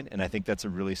third line, and I think that's a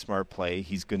really smart play.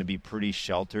 He's going to be pretty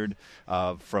sheltered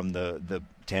from the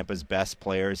Tampa's best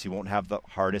players. He won't have the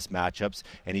hardest matchups,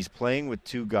 and he's playing with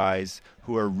 2 guys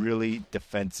who are really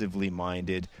defensively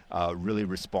minded, really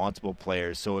responsible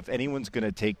players. So if anyone's going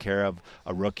to take care of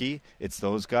a rookie, it's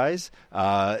those guys.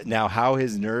 Now, how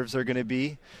his nerves are going to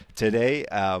be today,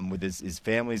 with his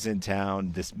family's in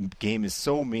town, this game is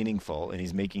so meaningful, and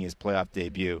he's making his playoff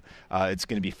debut. It's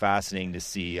going to be fascinating to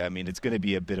see. I mean, it's going to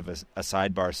be a bit of a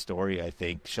sidebar story, I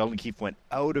think. Sheldon Keefe went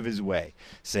out of his way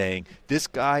saying, this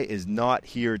guy is not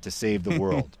here to save the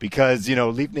world. Because,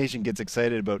 Leaf Nation gets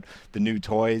excited about the new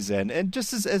toys, and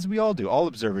just as we all do, all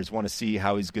observers want to see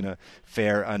how he's going to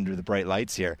fare under the bright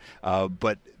lights here.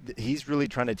 But he's really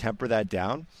trying to temper that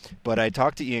down. But I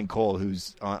talked to Ian Cole,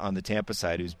 who's on the Tampa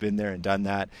side, who's been there and done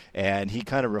that, And he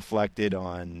kind of reflected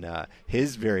on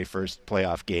his very first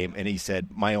playoff game, and he said,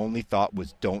 my only thought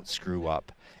was don't screw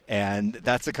up. And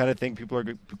that's the kind of thing people are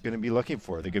going to be looking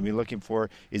for. They're going to be looking for,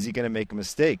 is he going to make a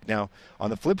mistake? Now, on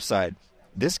the flip side,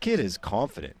 this kid is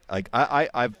confident. Like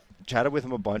I've chatted with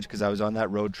him a bunch because I was on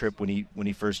that road trip when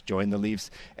he first joined the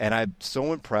Leafs, and I'm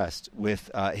so impressed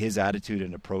with his attitude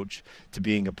and approach to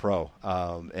being a pro.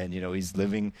 And he's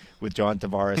living with John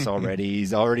Tavares already.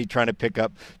 He's already trying to pick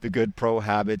up the good pro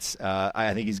habits.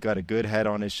 I think he's got a good head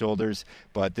on his shoulders,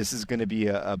 but this is going to be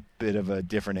a bit of a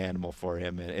different animal for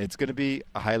him, and it's going to be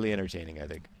highly entertaining, I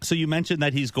think. So you mentioned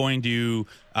that he's going to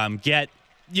get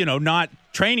not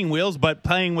training wheels, but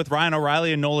playing with Ryan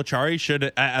O'Reilly and Noel Acciari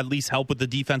should at least help with the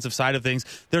defensive side of things.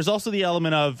 There's also the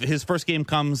element of his first game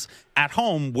comes at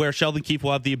home, where Sheldon Keefe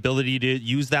will have the ability to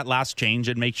use that last change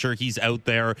and make sure he's out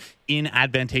there in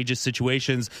advantageous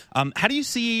situations. How do you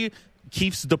see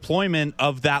Keefe's deployment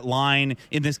of that line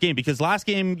in this game? Because last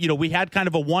game, we had kind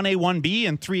of a 1A, 1B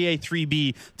and 3A,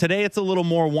 3B. Today, it's a little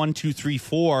more 1, 2, 3,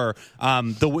 4,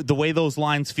 the way those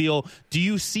lines feel. Do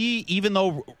you see, even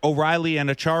though O'Reilly and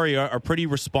Acciari are pretty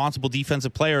responsible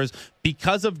defensive players,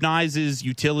 because of Knies'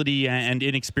 utility and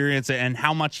inexperience and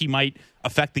how much he might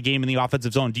affect the game in the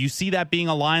offensive zone, do you see that being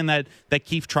a line that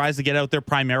Keefe tries to get out there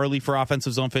primarily for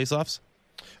offensive zone faceoffs?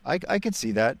 I could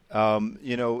see that.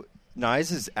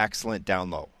 Knies is excellent down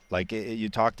low. Like, you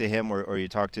talk to him or you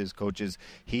talk to his coaches,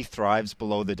 he thrives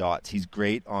below the dots. He's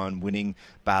great on winning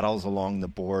battles along the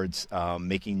boards,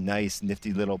 making nice,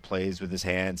 nifty little plays with his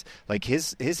hands. Like,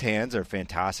 his hands are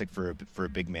fantastic for a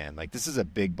big man. Like, this is a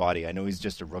big body. I know he's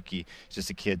just a rookie, he's just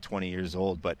a kid, 20 years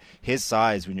old, but his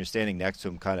size, when you're standing next to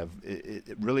him,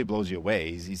 it really blows you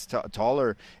away. He's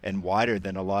taller and wider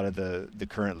than a lot of the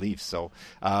current Leafs. So,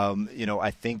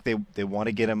 I think they want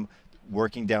to get him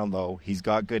working down low. He's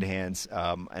got good hands,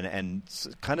 and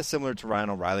kind of similar to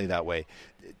Ryan O'Reilly that way.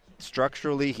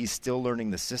 Structurally, he's still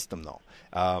learning the system, though.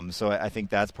 So I think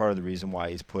that's part of the reason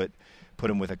why he's put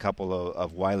him with a couple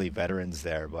of wily veterans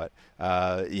there. But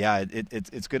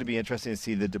it's going to be interesting to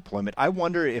see the deployment. I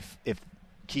wonder if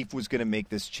Keefe was going to make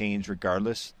this change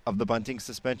regardless of the Bunting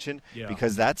suspension,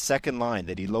 because that second line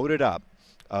that he loaded up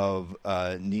of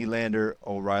Nylander,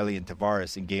 O'Reilly, and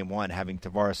Tavares in Game 1, having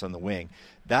Tavares on the wing,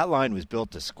 that line was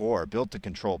built to score, built to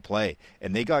control play,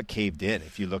 and they got caved in.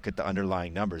 If you look at the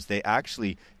underlying numbers, they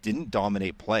actually didn't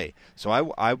dominate play. So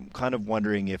I'm kind of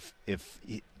wondering if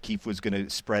Keefe was going to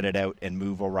spread it out and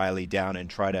move O'Reilly down and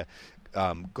try to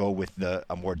go with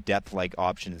a more depth-like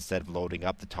option instead of loading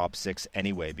up the top six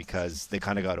anyway, because they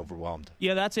kind of got overwhelmed.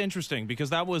 Yeah, that's interesting, because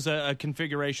that was a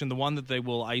configuration. The one that they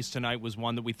will ice tonight was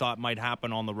one that we thought might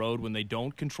happen on the road when they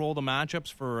don't control the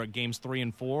matchups for games 3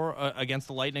 and 4 against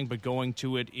the Lightning, but going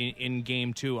to it in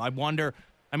game 2. I wonder,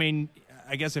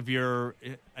 I guess if you're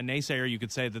a naysayer, you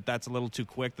could say that that's a little too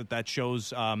quick, that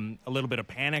shows a little bit of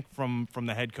panic from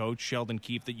the head coach, Sheldon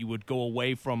Keefe, that you would go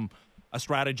away from a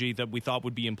strategy that we thought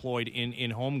would be employed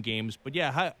in home games. But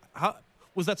yeah, how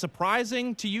was that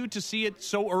surprising to you to see it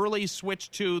so early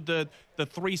switch to the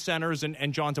three centers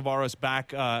and John Tavares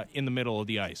back in the middle of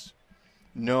the ice?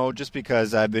 No, just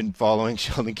because I've been following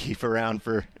Sheldon Keefe around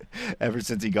for ever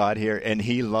since he got here, and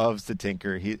he loves to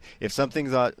tinker. If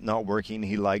something's not working,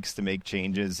 he likes to make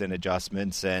changes and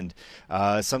adjustments, and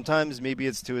sometimes maybe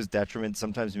it's to his detriment.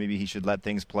 Sometimes maybe he should let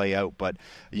things play out. But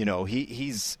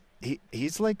he's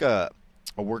like a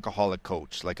workaholic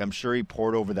coach. Like, I'm sure he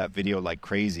poured over that video like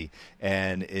crazy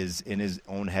and is in his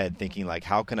own head thinking, like,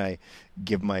 how can I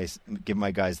give my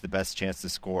guys the best chance to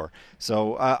score?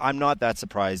 So I'm not that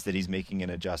surprised that he's making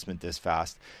an adjustment this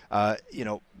fast.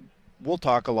 We'll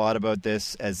talk a lot about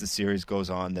this as the series goes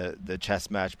on, the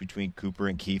chess match between Cooper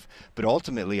and Keefe, but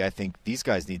ultimately I think these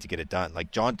guys need to get it done.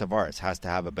 Like, John Tavares has to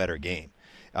have a better game.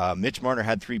 Mitch Marner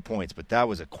had 3 points, but that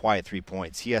was a quiet 3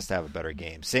 points. He has to have a better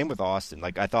game. Same with Austin.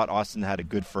 Like, I thought Austin had a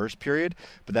good first period,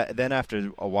 but then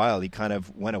after a while, he kind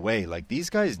of went away. Like, these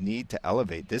guys need to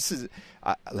elevate. This is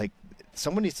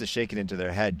someone needs to shake it into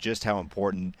their head just how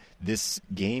important this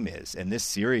game is and this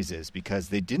series is, because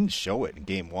they didn't show it in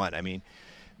Game 1. I mean,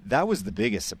 that was the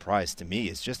biggest surprise to me,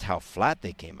 is just how flat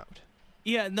they came out.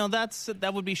 Yeah, no,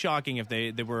 that would be shocking if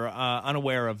they were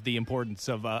unaware of the importance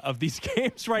of these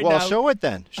games now. Well, show it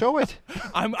then. Show it.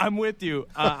 I'm with you.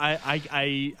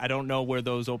 I don't know where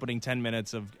those opening 10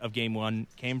 minutes of Game 1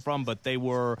 came from, but they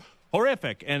were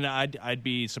horrific, and I'd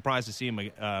be surprised to see him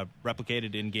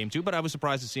replicated in Game 2, but I was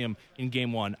surprised to see him in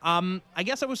Game 1. I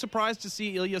guess I was surprised to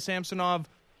see Ilya Samsonov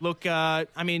look,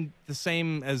 the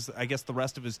same as, I guess, the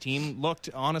rest of his team looked,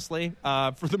 honestly,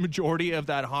 for the majority of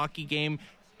that hockey game.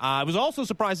 I was also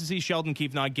surprised to see Sheldon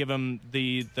Keefe not give him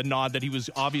the nod that he was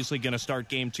obviously going to start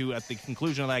game 2 at the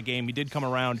conclusion of that game. He did come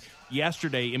around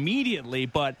yesterday immediately,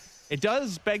 but it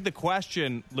does beg the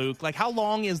question, Luke, like how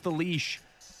long is the leash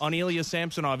on Ilya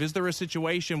Samsonov? Is there a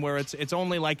situation where it's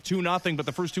only like 2-0, but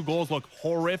the first 2 goals look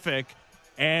horrific,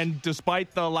 and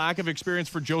despite the lack of experience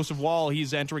for Joseph Wall,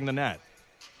 he's entering the net?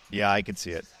 Yeah, I could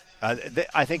see it.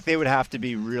 I think they would have to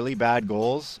be really bad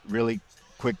goals, really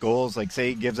quick goals. Like, say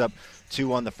he gives up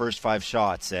 2 on the first 5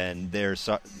 shots and there's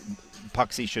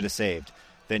pucks he should have saved,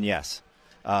 then yes.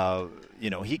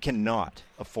 He cannot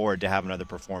afford to have another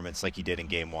performance like he did in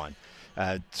Game 1.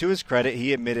 To his credit,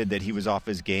 he admitted that he was off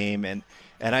his game, and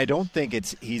I don't think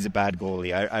he's a bad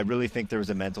goalie. I really think there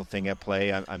was a mental thing at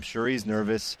play. I'm sure he's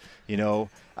nervous.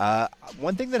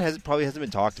 One thing that probably hasn't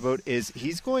been talked about is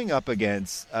he's going up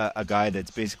against a guy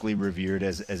that's basically revered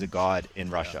as a god in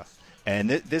Russia. And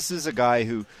this is a guy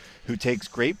who takes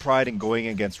great pride in going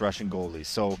against Russian goalies.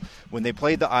 So when they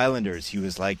played the Islanders, he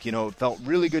was like, it felt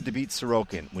really good to beat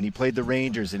Sorokin. When he played the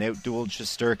Rangers and outdueled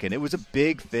Shesterkin, it was a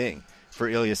big thing for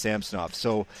Ilya Samsonov.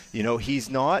 So, he's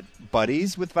not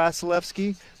buddies with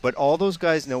Vasilevsky, but all those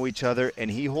guys know each other, and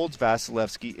he holds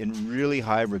Vasilevsky in really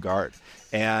high regard.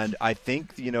 And I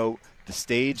think, the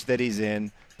stage that he's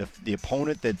in, the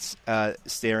opponent that's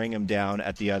staring him down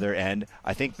at the other end,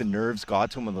 I think the nerves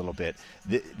got to him a little bit.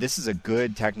 This is a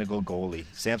good technical goalie.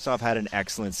 Samsonov had an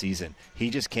excellent season. He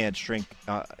just can't shrink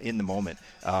in the moment.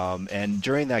 And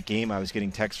during that game, I was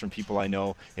getting texts from people I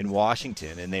know in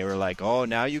Washington, and they were like, "Oh,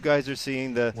 now you guys are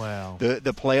seeing the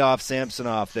playoff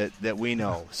Samsonov that we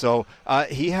know." So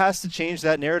he has to change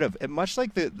that narrative, and much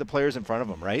like the players in front of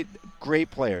him, right? Great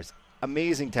players,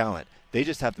 amazing talent. They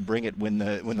just have to bring it when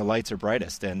the lights are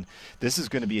brightest, and this is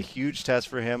going to be a huge test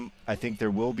for him. I think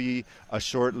there will be a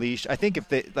short leash. I think if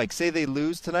they say they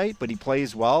lose tonight, but he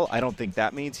plays well, I don't think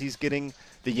that means he's getting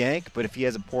the yank. But if he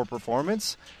has a poor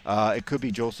performance, it could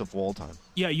be Joseph Wall time.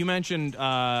 Yeah, you mentioned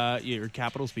your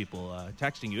Capitals people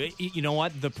texting you. You know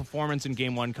what? The performance in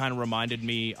Game 1 kind of reminded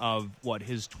me of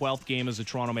his 12th game as a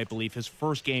Toronto Maple Leaf, his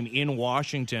first game in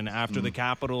Washington after the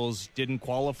Capitals didn't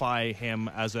qualify him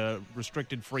as a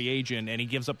restricted free agent, and he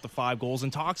gives up the 5 goals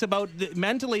and talks about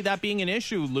mentally that being an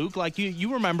issue, Luke. Like,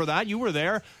 you remember that. You were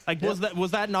there. Like,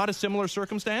 was that not a similar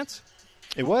circumstance?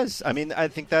 It was. I mean, I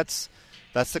think that's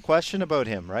the question about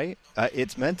him, right?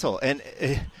 It's mental. And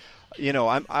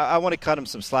I want to cut him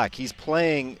some slack. He's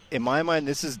playing, in my mind,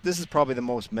 this is probably the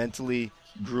most mentally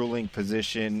grueling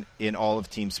position in all of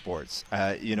team sports.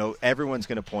 Everyone's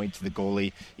going to point to the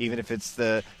goalie, even if it's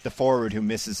the forward who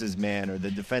misses his man or the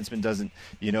defenseman doesn't,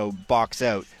 box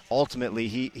out. Ultimately,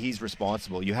 he's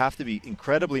responsible. You have to be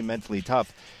incredibly mentally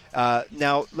tough.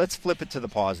 Now, let's flip it to the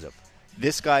positive.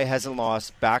 This guy hasn't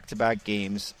lost back-to-back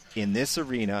games in this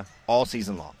arena all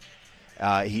season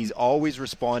long. He's always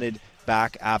responded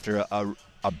back after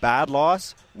a bad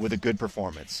loss with a good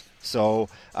performance. So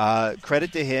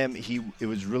credit to him. It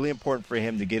was really important for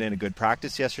him to get in a good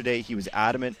practice yesterday. He was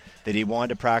adamant that he wanted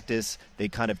to practice. They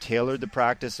kind of tailored the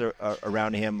practice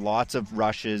around him. Lots of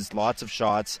rushes, lots of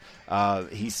shots.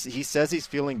 He says he's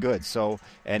feeling good.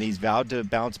 And he's vowed to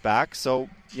bounce back. So,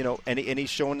 and he's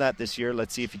shown that this year.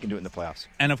 Let's see if he can do it in the playoffs.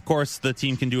 And, of course, the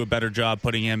team can do a better job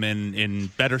putting him in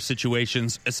better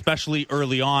situations, especially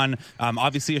early on.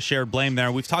 Obviously, a shared blame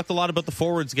there. We've talked a lot about the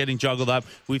forwards getting juggled up.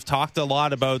 We've talked a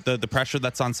lot about the pressure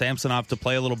that's on Samsonov to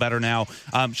play a little better now.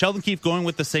 Sheldon Keefe going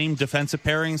with the same defensive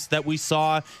pairings that we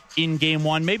saw in Game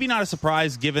 1. Maybe not a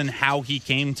surprise given how he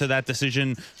came to that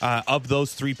decision of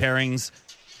those 3 pairings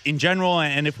in general,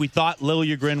 and if we thought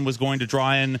Liljegren was going to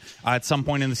draw in at some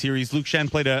point in the series, Luke Schenn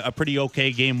played a pretty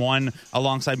okay Game 1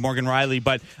 alongside Morgan Rielly.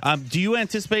 But do you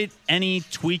anticipate any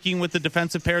tweaking with the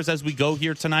defensive pairs as we go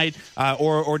here tonight,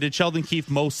 or did Sheldon Keefe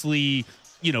mostly,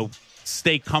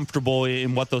 stay comfortable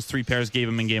in what those 3 pairs gave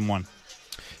him in Game 1?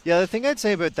 Yeah, the thing I'd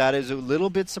say about that is a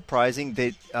little bit surprising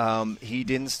that he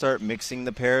didn't start mixing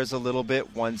the pairs a little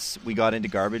bit once we got into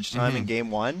garbage time in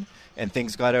Game 1 and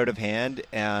things got out of hand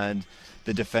and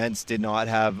the defense did not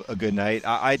have a good night.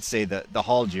 I'd say that the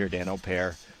Hall-Giordano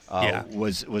pair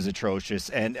was atrocious.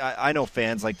 And I know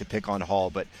fans like to pick on Hall,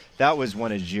 but that was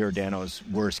one of Giordano's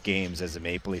worst games as a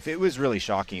Maple Leaf. It was really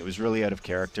shocking. It was really out of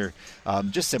character.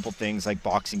 Just simple things like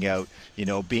boxing out,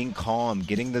 being calm,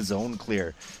 getting the zone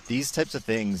clear. These types of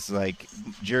things, like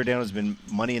Giordano's been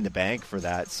money in the bank for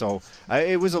that. So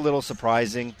it was a little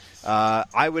surprising.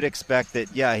 I would expect that,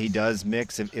 he does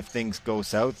mix if things go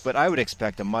south, but I would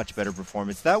expect a much better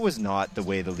performance. That was not the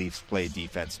way the Leafs play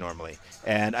defense normally.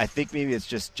 And I think maybe it's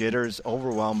just jitters,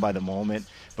 overwhelmed by the moment,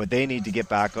 but they need to get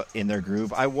back in their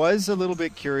groove. I was a little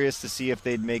bit curious to see if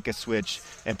they'd make a switch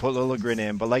and put Liljegren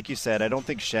in, but like you said, I don't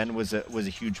think Schenn was a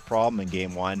huge problem in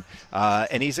game one,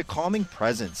 and he's a calming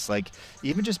presence. Like,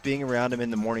 even just being around him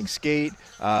in the morning skate,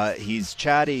 he's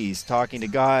chatty, he's talking to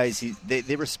guys.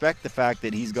 They respect the fact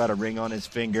that he's got a ring on his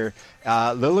finger.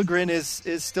 Liljegren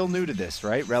is still new to this,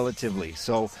 right? Relatively.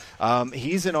 So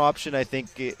he's an option, I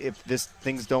think, if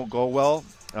things don't go well.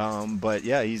 But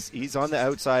yeah, he's on the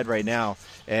outside right now,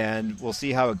 and we'll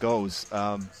see how it goes.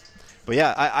 But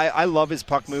yeah, I love his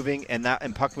puck moving,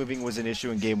 and puck moving was an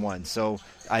issue in game one. So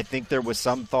I think there was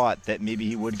some thought that maybe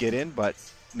he would get in, but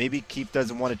maybe Keefe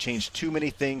doesn't want to change too many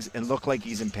things and look like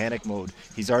he's in panic mode.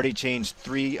 He's already changed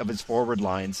 3 of his forward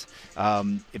lines.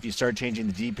 If you start changing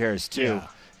the D pairs too,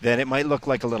 then it might look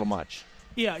like a little much.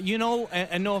 Yeah,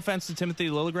 and no offense to Timothy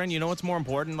Liljegren, what's more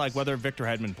important, like whether Victor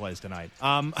Hedman plays tonight.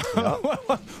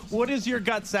 What is your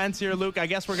gut sense here, Luke? I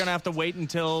guess we're going to have to wait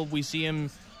until we see him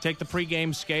take the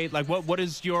pregame skate. Like, what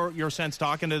is your sense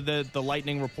talking to the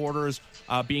Lightning reporters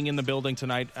being in the building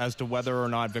tonight as to whether or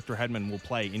not Victor Hedman will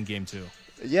play in Game 2?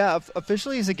 Yeah,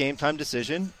 officially it's a game-time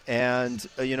decision, and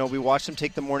we watched him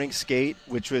take the morning skate,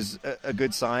 which was a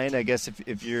good sign. I guess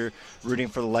if you're rooting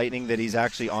for the Lightning, that he's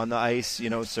actually on the ice.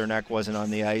 Cernak wasn't on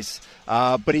the ice,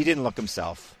 but he didn't look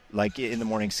himself like in the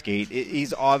morning skate.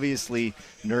 He's obviously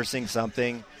nursing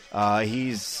something.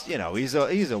 He's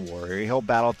a warrior. He'll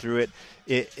battle through it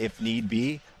if need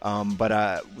be.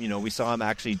 But we saw him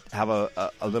actually have a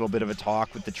little bit of a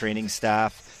talk with the training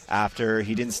staff after.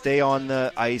 He didn't stay on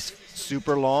the ice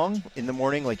super long in the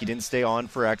morning, like he didn't stay on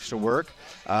for extra work.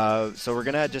 So we're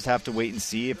going to just have to wait and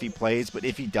see if he plays. But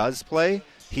if he does play,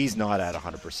 he's not at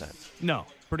 100%. No,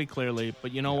 pretty clearly.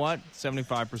 But you know what?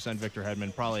 75% Victor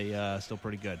Hedman, probably still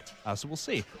pretty good. So we'll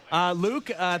see.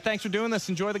 Luke, thanks for doing this.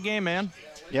 Enjoy the game, man.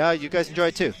 Yeah, you guys enjoy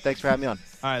it too. Thanks for having me on.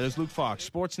 All right, there's Luke Fox,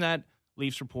 Sportsnet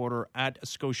Leafs reporter at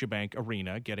Scotiabank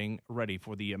Arena, getting ready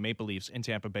for the Maple Leafs and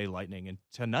Tampa Bay Lightning and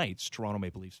tonight's Toronto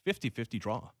Maple Leafs 50-50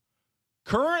 draw.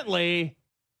 Currently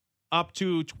up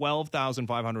to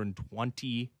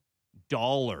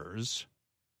 $12,520.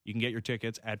 You can get your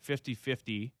tickets at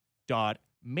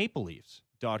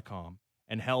 5050.mapleleafs.com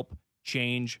and help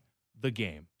change the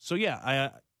game. So yeah,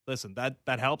 listen,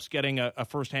 that helps getting a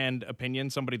firsthand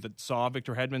opinion, somebody that saw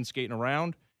Victor Hedman skating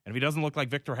around. And if he doesn't look like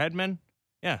Victor Hedman,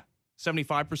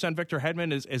 75% Victor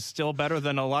Hedman is still better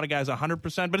than a lot of guys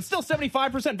 100%, but it's still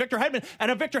 75% Victor Hedman, and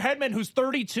a Victor Hedman who's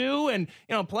 32 and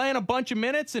playing a bunch of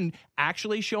minutes and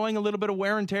actually showing a little bit of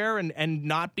wear and tear and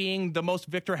not being the most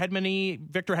Victor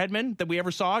Hedman that we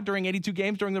ever saw during 82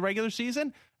 games during the regular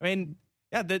season. I mean,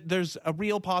 there's a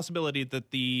real possibility that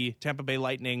the Tampa Bay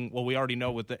Lightning, well, we already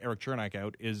know with the Eric Cernak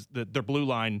out, is that their blue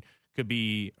line could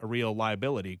be a real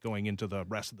liability going into the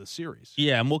rest of the series.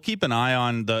 Yeah, and we'll keep an eye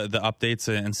on the updates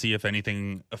and see if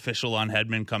anything official on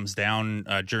Hedman comes down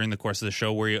during the course of the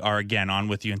show. We are, again, on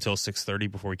with you until 6:30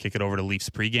 before we kick it over to Leafs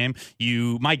pregame.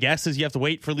 My guess is you have to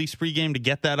wait for Leafs pregame to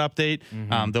get that update.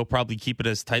 Mm-hmm. They'll probably keep it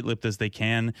as tight-lipped as they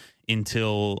can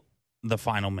until the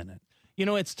final minute.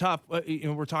 It's tough.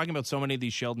 We're talking about so many of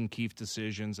these Sheldon Keefe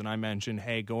decisions, and I mentioned,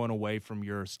 hey, going away from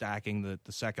your stacking the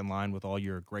second line with all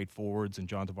your great forwards and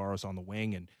John Tavares on the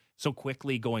wing, and so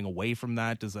quickly going away from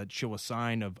that, does that show a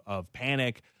sign of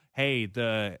panic? Hey,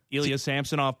 the Ilya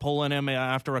Samsonov pulling him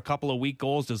after a couple of weak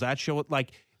goals, does that show it? Like,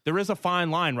 there is a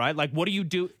fine line, right? Like, what do you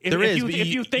do?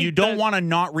 If you don't want to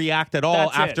not react at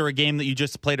all after a game that you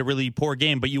just played a really poor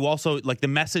game, but you also, the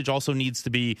message also needs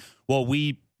to be, well,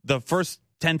 the first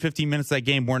 10-15 minutes of that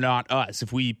game, we're not us.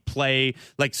 If we play,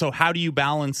 so how do you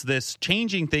balance this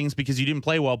changing things because you didn't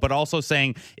play well, but also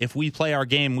saying if we play our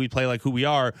game, we play like who we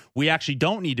are, we actually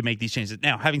don't need to make these changes.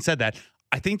 Now, having said that,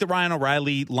 I think the Ryan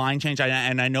O'Reilly line change,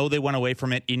 and I know they went away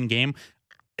from it in game,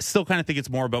 I still kind of think it's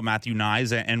more about Matthew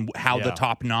Knies and how the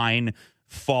top 9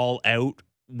 fall out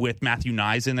with Matthew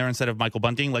Knies in there instead of Michael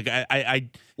Bunting.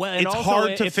 It's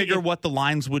hard to figure what the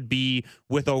lines would be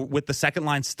with the second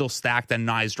line still stacked and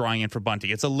Knies drawing in for Bunting.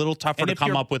 It's a little tougher to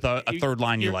come up with a third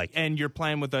line you like. And you're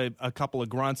playing with a couple of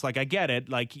grunts. I get it.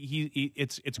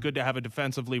 It's good to have a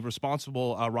defensively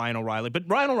responsible Ryan O'Reilly, but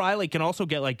Ryan O'Reilly can also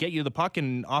get you the puck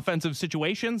in offensive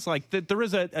situations. There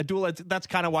is a duel. That's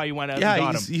kind of why you went out and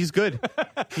got him. He's good.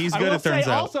 He's good, it turns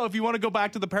out. Also, if you want to go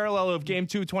back to the parallel of Game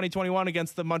 2 2021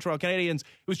 against the Montreal Canadiens,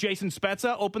 it was Jason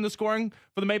Spezza opened the scoring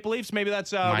for the Maple Leafs. Maybe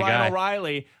that's Ryan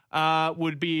O'Reilly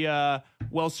would be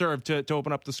well served to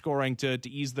open up the scoring to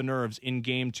ease the nerves in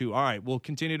Game 2. All right, we'll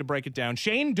continue to break it down.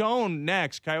 Shane Doan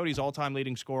next, Coyotes' all-time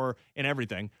leading scorer in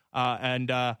everything, and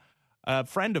a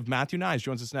friend of Matthew Knies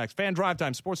joins us next. Fan Drive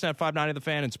Time, Sportsnet 590 The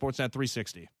Fan and Sportsnet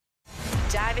 360.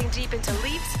 Diving deep into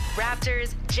Leafs,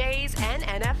 Raptors, Jays, and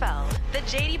NFL. The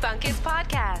JD Bunkus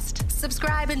Podcast.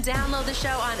 Subscribe and download the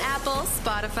show on Apple,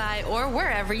 Spotify, or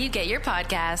wherever you get your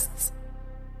podcasts.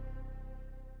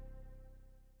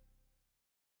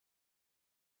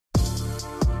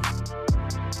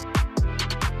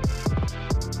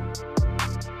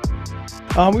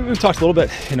 We've talked a little bit.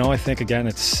 I think again,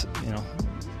 it's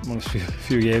one of the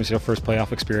few games, first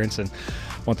playoff experience, and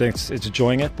one thing it's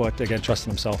enjoying it, but again,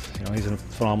 trusting himself. He's a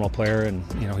phenomenal player, and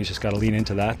he's just got to lean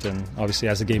into that. And obviously,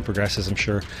 as the game progresses, I'm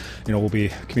sure we'll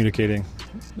be communicating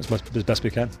as best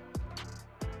we can.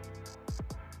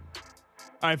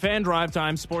 All right, Fan Drive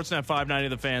Time, Sportsnet 590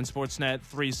 The Fan, Sportsnet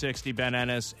 360, Ben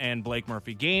Ennis and Blake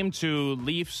Murphy. Game 2,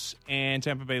 Leafs and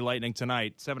Tampa Bay Lightning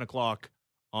tonight, 7 o'clock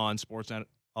on Sportsnet.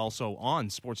 Also on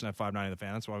Sportsnet 590 The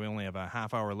Fan. That's why we only have a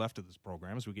half hour left of this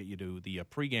program as we get you to the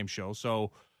pregame show.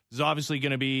 So this is obviously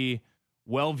going to be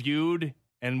well viewed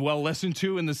and well listened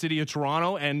to in the city of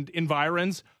Toronto and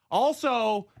environs.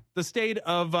 Also, the state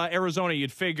of Arizona,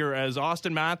 you'd figure, as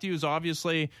Austin Matthews,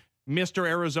 obviously Mr.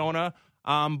 Arizona,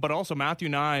 but also Matthew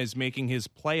Knies making his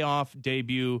playoff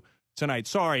debut tonight.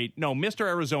 Sorry, no, Mr.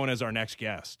 Arizona is our next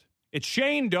guest. It's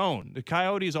Shane Doan, the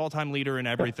Coyotes' all-time leader in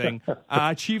everything,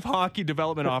 Chief Hockey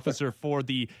Development Officer for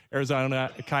the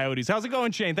Arizona Coyotes. How's it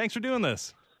going, Shane? Thanks for doing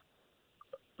this.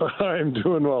 I'm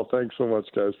doing well. Thanks so much,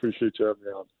 guys. Appreciate you having me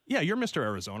on. Yeah, you're Mr.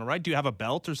 Arizona, right? Do you have a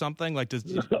belt or something? Do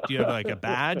you have like a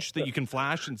badge that you can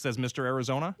flash and says Mr.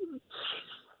 Arizona?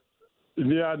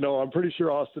 Yeah, no, I'm pretty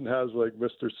sure Austin has like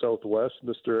Mr. Southwest,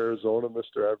 Mr. Arizona,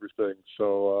 Mr. Everything.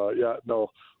 So yeah, no,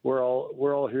 we're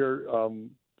all here.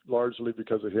 Largely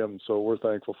because of him, so we're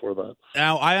thankful for that.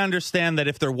 Now, I understand that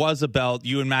if there was a belt,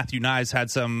 you and Matthew Knies had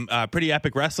some pretty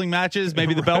epic wrestling matches.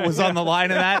 Maybe the belt was on the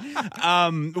line in that.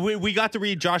 We got to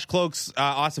read Josh Cloke's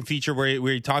awesome feature where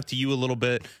he talked to you a little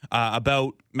bit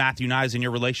about Matthew Knies and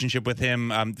your relationship with him,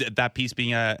 that piece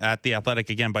being at The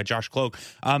Athletic, again, by Josh Cloke.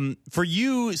 For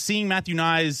you, seeing Matthew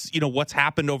Knies, what's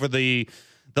happened over the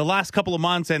last couple of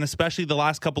months and especially the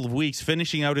last couple of weeks,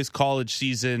 finishing out his college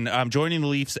season, joining the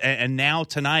Leafs, and now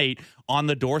tonight on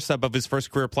the doorstep of his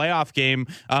first career playoff game.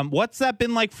 What's that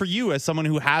been like for you as someone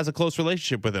who has a close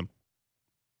relationship with him?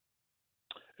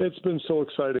 It's been so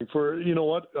exciting.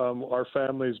 Our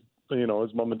families,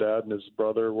 his mom and dad and his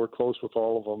brother, we're close with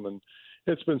all of them, and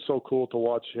it's been so cool to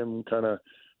watch him kind of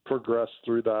progress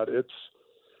through that.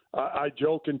 I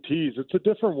joke and tease, it's a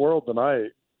different world than I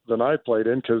played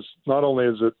in, because not only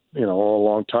is it a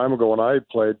long time ago when I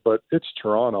played, but it's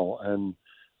Toronto, and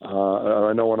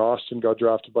I know when Austin got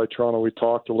drafted by Toronto, we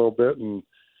talked a little bit, and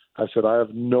I said I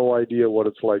have no idea what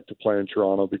it's like to play in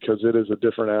Toronto, because it is a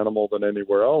different animal than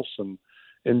anywhere else, and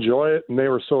enjoy it. And they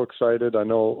were so excited. I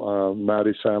know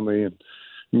Maddie's family and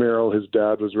Merrill, his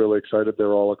dad, was really excited.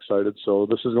 They're all excited, so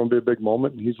this is going to be a big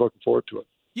moment, and he's looking forward to it.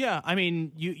 Yeah, I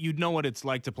mean, you'd know what it's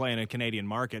like to play in a Canadian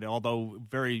market, although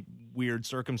very weird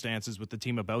circumstances with the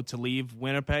team about to leave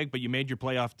Winnipeg, but you made your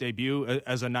playoff debut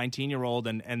as a 19-year-old,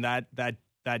 and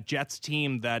that Jets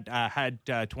team that had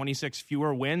 26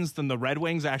 fewer wins than the Red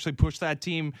Wings actually pushed that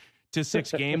team to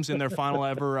 6 games in their final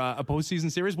ever a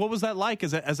postseason series. What was that like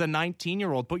as a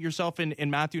 19-year-old? Put yourself in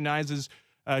Matthew Knies'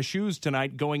 shoes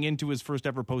tonight going into his first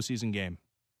ever postseason game.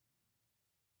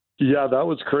 Yeah, that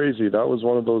was crazy. That was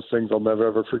one of those things I'll never,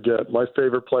 ever forget. My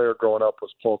favorite player growing up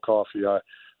was Paul Coffey.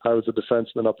 I was a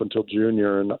defenseman up until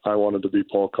junior, and I wanted to be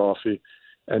Paul Coffey.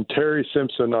 And Terry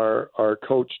Simpson, our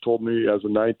coach, told me as a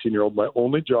 19-year-old, my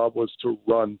only job was to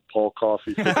run Paul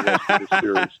Coffey for the rest of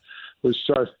the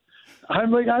series.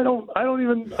 I'm like,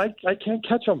 I can't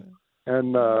catch him. And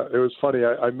it was funny.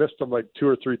 I missed him like 2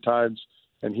 or 3 times,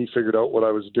 and he figured out what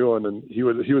I was doing. And he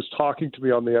was talking to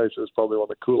me on the ice. It was probably one of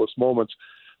the coolest moments.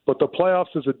 But the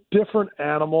playoffs is a different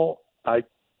animal.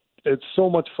 It's so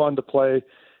much fun to play,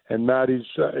 and Maddie's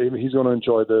he's going to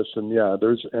enjoy this. And yeah,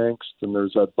 there's angst, and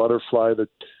there's that butterfly that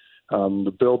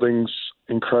the building's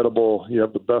incredible. You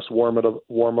have the best warm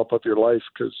up of your life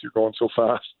because you're going so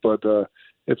fast, but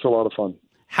it's a lot of fun.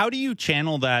 How do you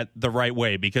channel that the right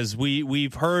way? Because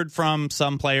we've heard from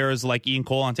some players like Ian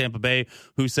Cole on Tampa Bay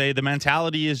who say the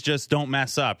mentality is just don't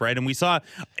mess up, right? And we saw,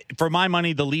 for my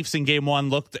money, the Leafs in Game 1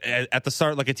 looked at the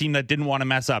start like a team that didn't want to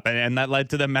mess up, and that led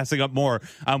to them messing up more.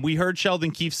 We heard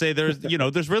Sheldon Keefe say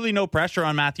there's really no pressure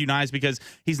on Matthew Knies because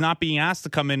he's not being asked to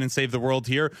come in and save the world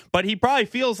here, but he probably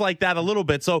feels like that a little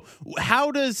bit. So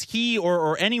how does he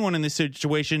or anyone in this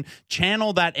situation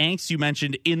channel that angst you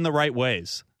mentioned in the right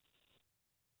ways?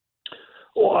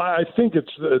 Well, I think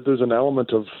there's an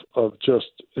element of just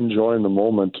enjoying the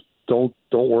moment. Don't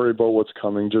worry about what's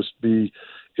coming. Just be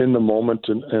in the moment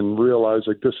and realize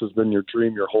like this has been your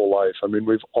dream your whole life. I mean,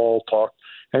 we've all talked.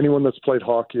 Anyone that's played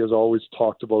hockey has always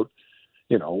talked about,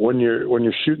 when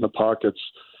you're shooting the puck, it's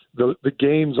the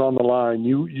game's on the line.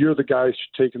 You're the guy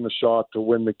taking the shot to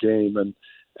win the game,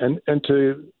 and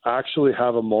to actually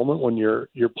have a moment when you're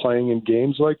playing in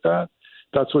games like that,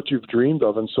 that's what you've dreamed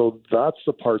of. And so that's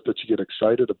the part that you get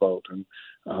excited about. And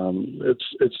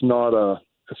it's not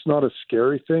a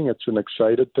scary thing. It's an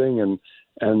excited thing,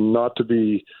 and not to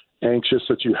be anxious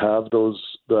that you have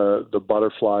the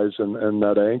butterflies and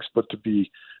that angst, but to be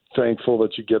thankful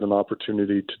that you get an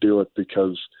opportunity to do it,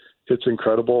 because it's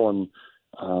incredible and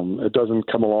it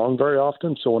doesn't come along very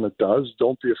often. So when it does,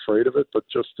 don't be afraid of it, but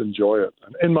just enjoy it,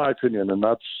 in my opinion. And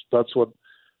that's what,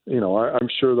 I'm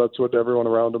sure that's what everyone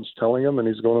around him's telling him, and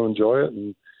he's going to enjoy it.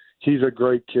 And he's a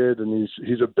great kid, and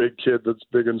he's a big kid that's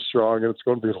big and strong, and it's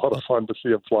going to be a lot of fun to see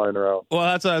him flying around. Well,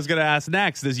 that's what I was going to ask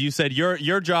next. As you said,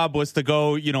 your job was to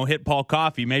go, hit Paul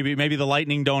Coffey. Maybe the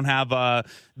Lightning don't have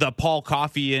the Paul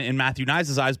Coffey in Matthew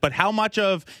Knies' eyes, but how much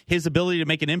of his ability to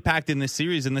make an impact in this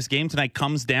series, in this game tonight,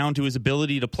 comes down to his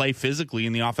ability to play physically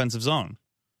in the offensive zone?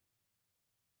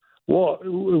 Well,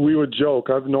 we would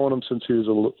joke. I've known him since he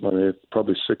was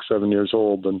probably 6-7 years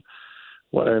old, and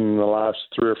in the last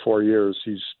 3 or 4 years,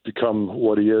 he's become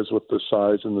what he is with the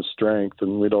size and the strength.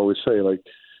 And we'd always say, 6'3",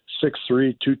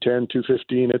 210,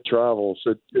 215, it travels.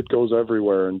 It goes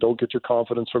everywhere. And don't get your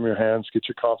confidence from your hands. Get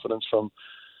your confidence from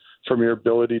your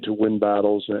ability to win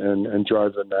battles and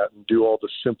drive the net and do all the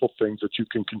simple things that you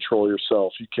can control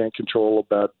yourself. You can't control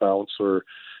a bad bounce, or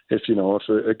if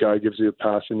a guy gives you a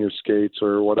pass in your skates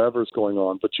or whatever's going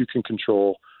on, but you can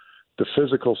control the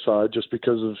physical side just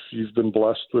because you've been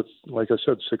blessed with, like I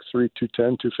said, 6'3",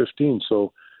 210, 215.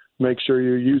 So make sure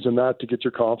you're using that to get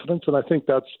your confidence. And I think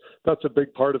that's a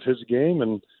big part of his game.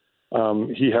 And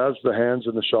he has the hands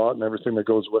and the shot and everything that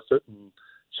goes with it. And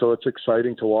so it's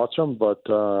exciting to watch him. But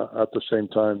at the same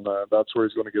time, that's where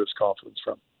he's going to get his confidence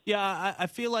from. Yeah, I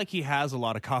feel like he has a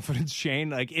lot of confidence,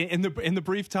 Shane. Like in the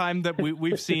brief time that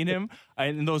we've seen him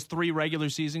in those 3 regular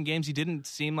season games, he didn't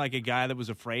seem like a guy that was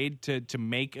afraid to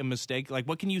make a mistake. Like,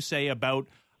 what can you say about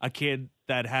a kid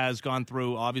that has gone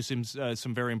through obviously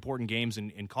some very important games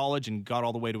in college and got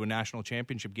all the way to a national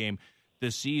championship game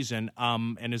this season,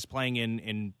 and is playing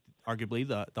in arguably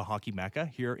the hockey mecca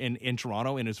here in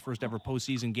Toronto in his first ever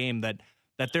postseason game, that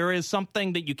there is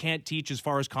something that you can't teach as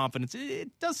far as confidence? It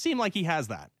does seem like he has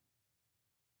that.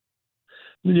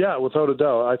 Yeah, without a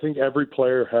doubt. I think every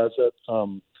player has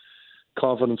that.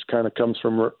 Confidence kind of comes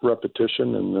from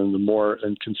repetition, and then the more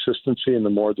and consistency, and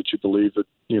the more that you believe that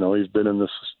you've been in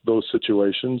those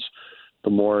situations,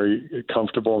 the more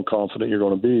comfortable and confident you're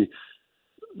going to be.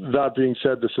 That being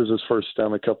said, this is his first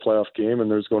Stanley Cup playoff game,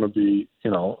 and there's going to be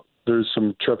there's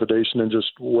some trepidation in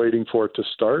just waiting for it to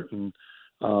start, and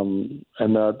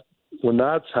that when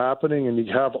that's happening and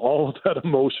you have all of that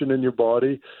emotion in your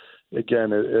body,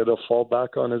 again, it'll fall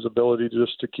back on his ability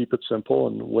just to keep it simple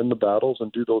and win the battles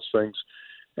and do those things.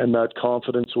 And that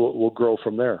confidence will grow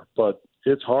from there. But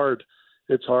it's hard.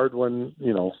 It's hard when,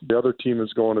 the other team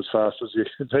is going as fast as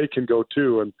they can go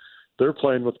too. And they're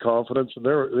playing with confidence, and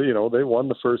they won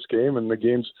the first game, and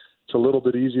it's a little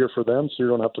bit easier for them. So you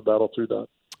don't have to battle through that.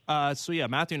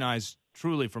 Matthew Knies,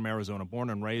 truly from Arizona, born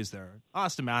and raised there.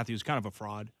 Austin Matthews, kind of a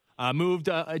fraud. Moved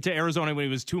to Arizona when he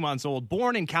was 2 months old.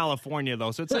 Born in California,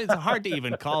 though, so it's hard to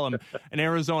even call him an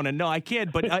Arizona. No, I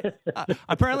kid. But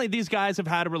apparently these guys have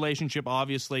had a relationship,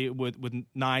 obviously, with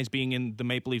Knies being in the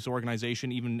Maple Leafs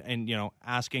organization, even and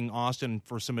asking Austin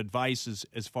for some advice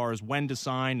as far as when to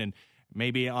sign, and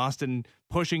maybe Austin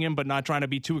pushing him but not trying to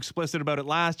be too explicit about it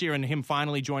last year, and him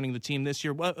finally joining the team this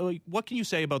year. What can you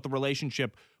say about the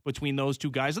relationship between those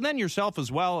two guys, and then yourself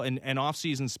as well, and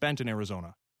off-season spent in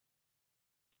Arizona?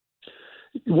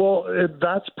 Well,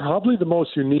 that's probably the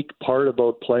most unique part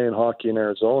about playing hockey in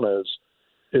Arizona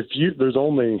is there's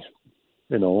only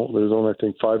I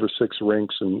think 5 or 6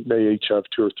 rinks, and they each have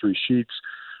 2 or 3 sheets,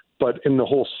 but in the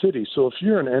whole city. So if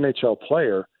you're an NHL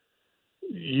player,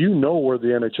 where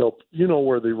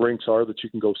the rinks are that you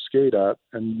can go skate at,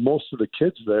 and most of the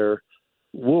kids there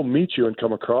will meet you and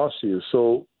come across you.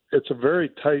 So it's a very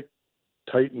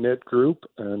tight-knit group,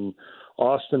 and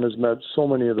Austin has met so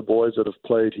many of the boys that have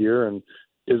played here and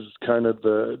is kind of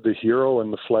the hero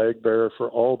and the flag bearer for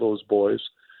all those boys.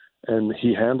 And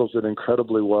he handles it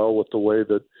incredibly well with the way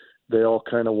that they all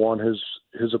kind of want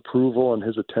his approval and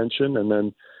his attention. And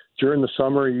then during the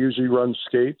summer, he usually runs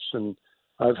skates, and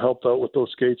I've helped out with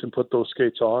those skates and put those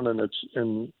skates on. And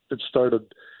it started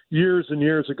years and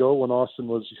years ago when Austin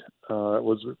was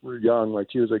young, like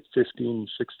he was like 15,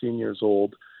 16 years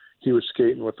old. He was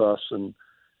skating with us, and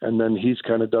and then he's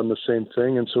kind of done the same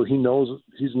thing. And so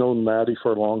he's known Maddie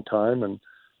for a long time, and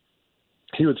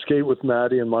he would skate with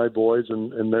Maddie and my boys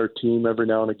and their team every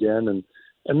now and again.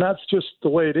 And that's just the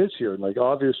way it is here. Like,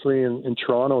 obviously in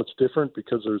Toronto, it's different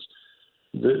because there's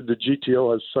the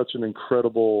GTO has such an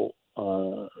incredible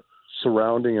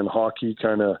surrounding and hockey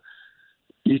kind of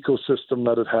ecosystem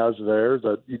that it has there,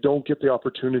 that you don't get the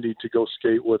opportunity to go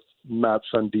skate with Matt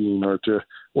Sundin or to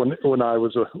when I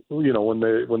was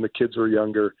when the kids were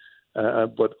younger,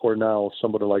 or now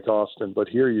somebody like Austin. But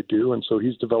here you do, and so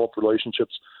he's developed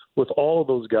relationships with all of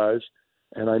those guys,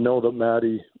 and I know that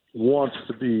Maddie wants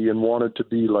to be and wanted to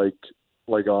be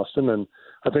like Austin, and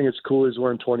I think it's cool he's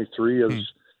wearing 23 as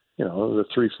the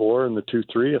 3-4 and the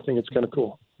 2-3. I think it's kind of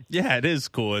cool. Yeah, it is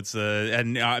cool. It's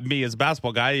and me as a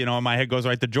basketball guy, my head goes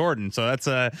right to Jordan. So that's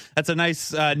a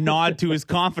nice nod to his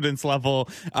confidence level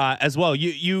as well.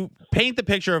 You paint the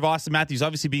picture of Austin Matthews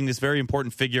obviously being this very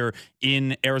important figure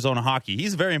in Arizona hockey.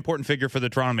 He's a very important figure for the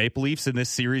Toronto Maple Leafs in this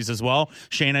series as well.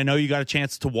 Shane, I know you got a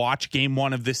chance to watch Game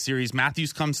 1 of this series.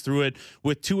 Matthews comes through it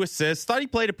with 2 assists. Thought he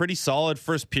played a pretty solid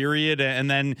first period, and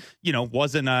then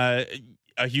wasn't a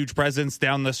huge presence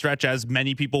down the stretch, as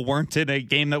many people weren't in a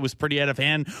game that was pretty out of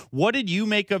hand. What did you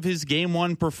make of his Game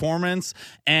 1 performance?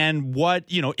 And what,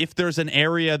 if there's an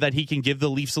area that he can give the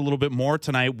Leafs a little bit more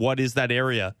tonight, what is that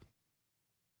area?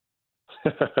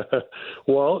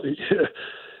 Well,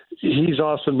 he's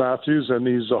Austin Matthews, and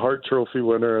he's a Hart Trophy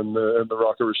winner and the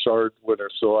Rocket Richard winner.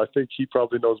 So I think he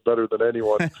probably knows better than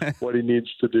anyone what he needs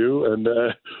to do. And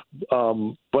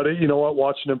but you know what,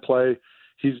 watching him play,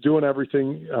 he's doing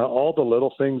everything, all the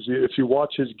little things. If you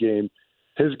watch his game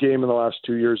in the last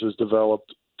 2 years has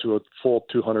developed to a full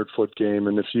 200-foot game.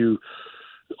 And if you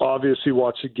obviously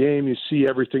watch the game, you see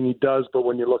everything he does. But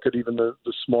when you look at even the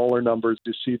smaller numbers,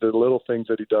 you see the little things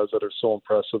that he does that are so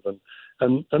impressive.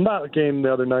 And that game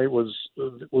the other night was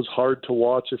hard to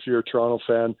watch if you're a Toronto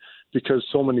fan, because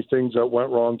so many things that went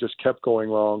wrong just kept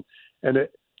going wrong. And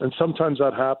sometimes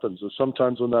that happens. And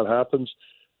sometimes when that happens,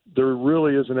 there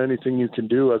really isn't anything you can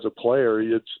do as a player.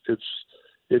 It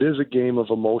is a game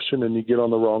of emotion, and you get on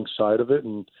the wrong side of it.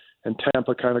 And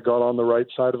Tampa kind of got on the right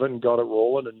side of it and got it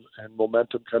rolling, and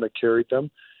momentum kind of carried them.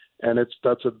 And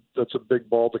that's a big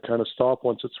ball to kind of stop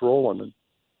once it's rolling. And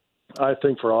I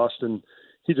think for Austin,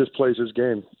 he just plays his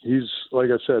game. He's, like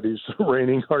I said, he's the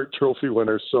reigning Hart Trophy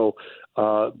winner. So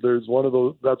there's one of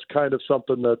those. That's kind of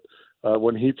something that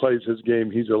when he plays his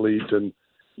game, he's elite, and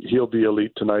he'll be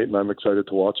elite tonight, and I'm excited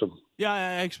to watch him. Yeah,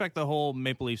 I expect the whole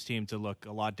Maple Leafs team to look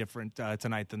a lot different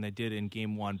tonight than they did in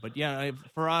Game 1. But yeah,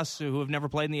 for us who have never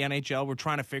played in the NHL, we're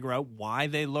trying to figure out why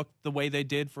they looked the way they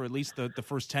did for at least the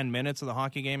first 10 minutes of the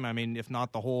hockey game. I mean, if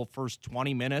not the whole first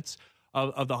 20 minutes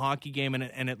of the hockey game,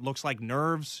 and it looks like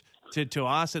nerves to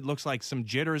us. It looks like some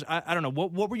jitters. I don't know.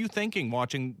 What were you thinking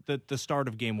watching the start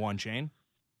of Game 1, Shane?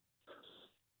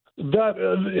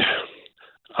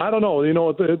 I don't know.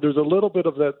 There's a little bit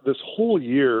of that. This whole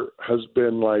year has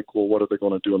been like, well, what are they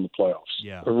going to do in the playoffs?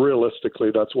 Yeah.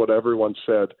 Realistically, that's what everyone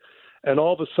said. And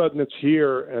all of a sudden it's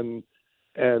here, and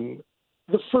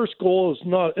the first goal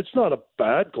it's not a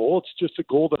bad goal. It's just a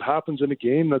goal that happens in a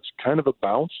game that's kind of a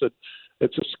bounce.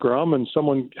 It's a scrum, and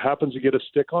someone happens to get a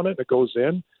stick on it, and it goes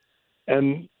in.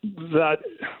 And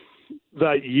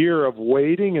that year of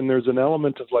waiting, and there's an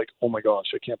element of like, oh my gosh,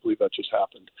 I can't believe that just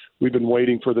happened. We've been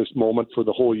waiting for this moment for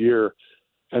the whole year,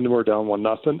 and then we're down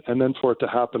 1-0, and then for it to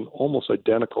happen almost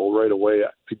identical right away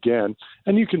again.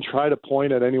 And you can try to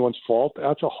point at anyone's fault.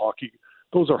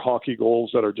 Those are hockey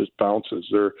goals that are just bounces.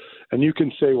 And you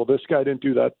can say, well, this guy didn't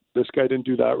do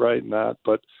that right, and that.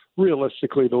 But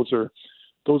realistically, those are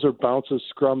bounces,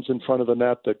 scrums in front of the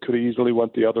net that could have easily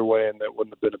went the other way, and that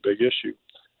wouldn't have been a big issue.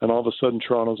 And all of a sudden,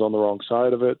 Toronto's on the wrong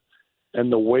side of it.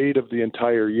 And the weight of the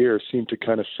entire year seemed to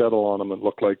kind of settle on them, it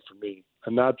looked like, for me.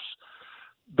 And that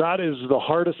is the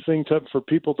hardest thing for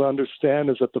people to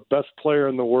understand, is that the best player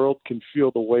in the world can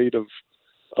feel the weight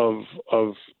of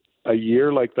a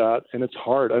year like that. And it's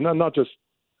hard. And I'm not just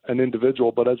an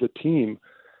individual, but as a team.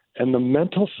 And the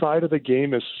mental side of the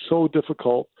game is so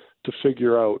difficult to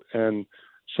figure out. And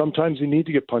sometimes you need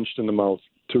to get punched in the mouth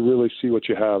to really see what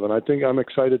you have. And I think I'm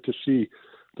excited to see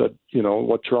that,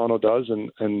 what Toronto does,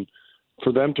 and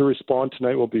for them to respond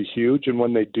tonight will be huge. And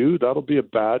when they do, that'll be a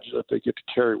badge that they get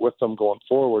to carry with them going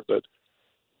forward. That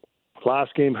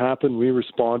last game happened, we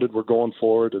responded, we're going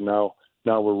forward, and now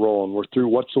we're rolling. We're through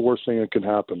what's the worst thing that can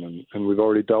happen, and we've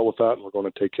already dealt with that, and we're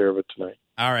going to take care of it tonight.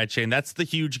 All right, Shane, that's the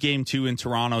huge game 2 in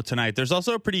Toronto tonight. There's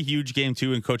also a pretty huge game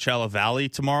 2 in Coachella Valley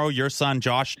tomorrow. Your son,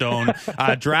 Josh Doan,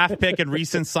 draft pick and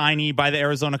recent signee by the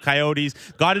Arizona Coyotes,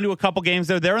 got into a couple games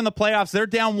there. They're in the playoffs. They're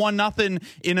down 1-0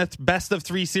 in a best of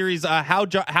 3 series.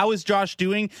 How is Josh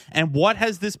doing, and what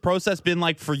has this process been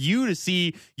like for you to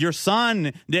see your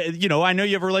son? You know, I know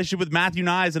you have a relationship with Matthew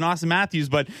Knies and Austin Matthews,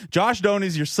 but Josh Doan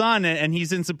is your son, and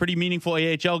he's in some pretty meaningful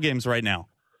AHL games right now.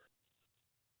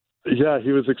 Yeah,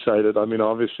 he was excited. I mean,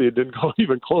 obviously, it didn't go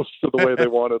even close to the way they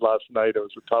wanted last night. It was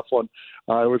a tough one.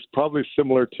 It was probably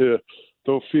similar to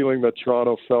the feeling that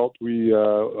Toronto felt.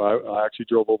 I actually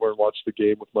drove over and watched the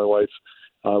game with my wife.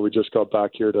 We just got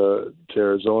back here to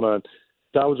Arizona, and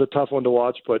that was a tough one to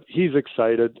watch. But he's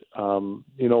excited. You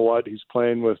know what? He's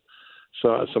playing with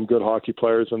some good hockey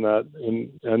players in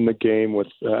the game. With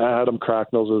Adam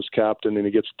Cracknell's his captain, and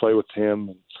he gets to play with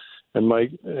him. And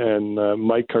Mike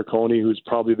Carcone, who's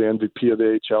probably the MVP of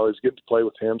the AHL, is getting to play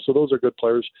with him. So those are good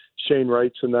players. Shane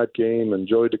Wright's in that game, and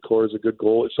Joey Decor is a good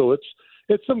goalie. So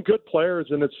it's some good players,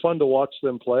 and it's fun to watch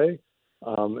them play.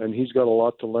 And he's got a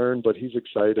lot to learn, but he's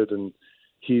excited, and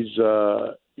he's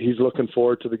looking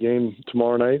forward to the game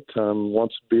tomorrow night.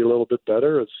 Wants to be a little bit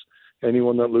better, as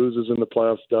anyone that loses in the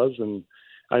playoffs does. And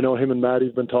I know him and Maddie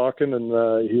have been talking, and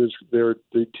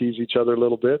they tease each other a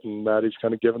little bit, and Maddie's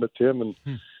kind of giving it to him, and.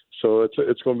 So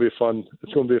it's going to be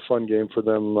a fun game for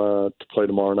them to play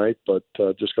tomorrow night. But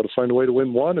just got to find a way to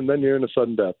win one, and then you're in a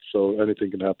sudden death. So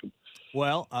anything can happen.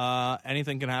 Well,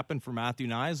 anything can happen for Matthew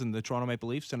Knies and the Toronto Maple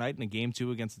Leafs tonight in a game 2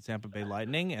 against the Tampa Bay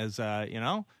Lightning. As you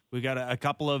know, we got a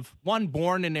couple of one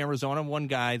born in Arizona, one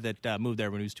guy that moved there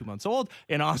when he was 2 months old,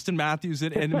 and Austin Matthews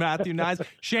and Matthew Knies.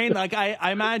 Shane, like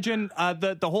I imagine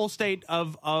the whole state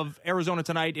of Arizona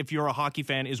tonight, if you're a hockey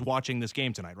fan, is watching this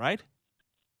game tonight, right?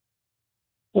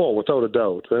 Well, without a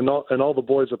doubt, and all the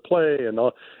boys that play, and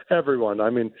everyone. I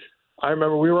mean, I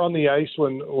remember we were on the ice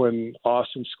when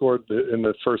Austin scored in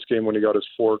the first game when he got his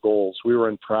 4 goals. We were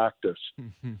in practice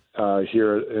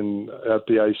here at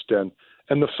the ice den,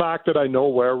 and the fact that I know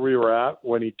where we were at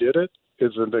when he did it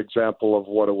is an example of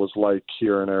what it was like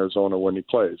here in Arizona when he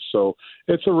plays. So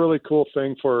it's a really cool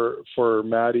thing for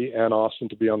Maddie and Austin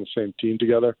to be on the same team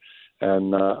together,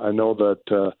 and I know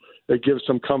that it gives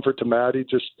some comfort to Maddie,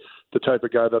 just the type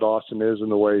of guy that Austin is and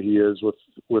the way he is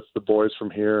with the boys from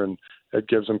here, and it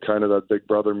gives him kind of that big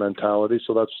brother mentality.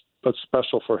 So that's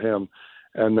special for him.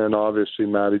 And then obviously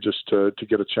Maddie, just to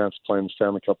get a chance to play in the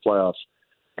Stanley Cup playoffs.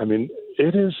 I mean,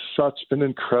 it is such an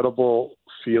incredible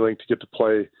feeling to get to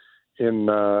play in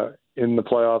the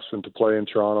playoffs and to play in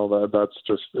Toronto.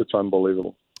 It's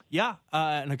unbelievable. Yeah,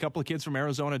 and a couple of kids from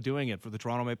Arizona doing it for the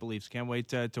Toronto Maple Leafs. Can't wait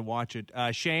to watch it.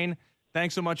 Shane,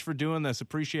 thanks so much for doing this.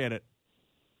 Appreciate it.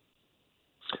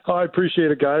 Oh, I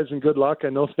appreciate it, guys, and good luck. I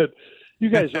know that you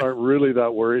guys aren't really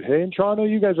that worried. Hey, in Toronto,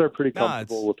 you guys are pretty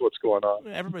comfortable with what's going on.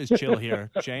 Everybody's chill here,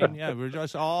 Shane. Yeah, we're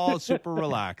just all super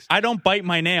relaxed. I don't bite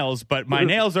my nails, but my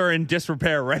nails are in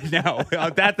disrepair right now.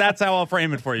 That's how I'll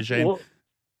frame it for you, Shane. Well,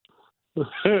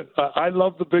 I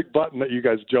love the big button that you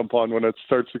guys jump on when it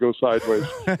starts to go sideways,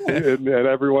 and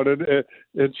everyone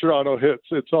in Toronto hits.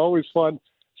 It's always fun.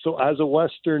 So as a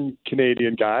Western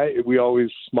Canadian guy, we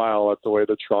always smile at the way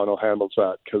that Toronto handles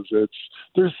that, because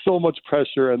there's so much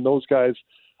pressure, and those guys,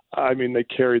 I mean, they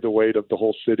carry the weight of the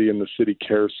whole city, and the city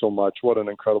cares so much. What an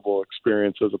incredible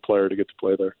experience as a player to get to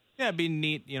play there. Yeah, it'd be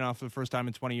neat, for the first time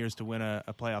in 20 years to win a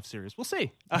playoff series. We'll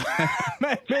see.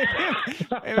 maybe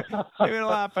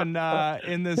it'll happen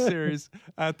in this series.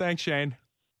 Thanks, Shane.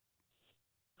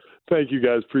 Thank you,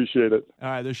 guys. Appreciate it. All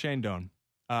right, there's Shane Doan.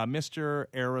 Mr.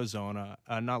 Arizona,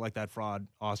 not like that fraud,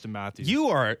 Austin Matthews. You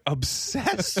are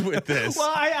obsessed with this. Well,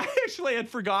 I actually had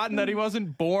forgotten that he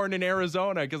wasn't born in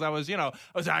Arizona, because I was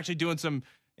actually doing some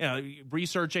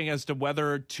researching as to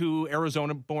whether 2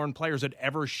 Arizona-born players had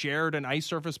ever shared an ice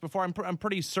surface before. I'm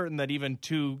pretty certain that even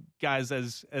 2 guys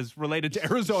as related to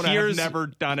Arizona have never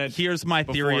done it. Here's my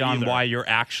theory on why you're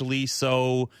actually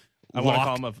so. I want to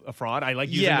call him a fraud. I like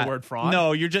using the word fraud.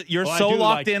 No, you're so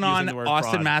locked in on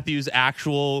Austin fraud. Matthews'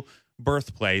 actual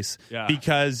birthplace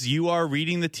because you are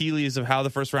reading the tea leaves of how the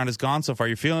first round has gone so far.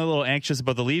 You're feeling a little anxious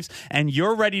about the Leafs, and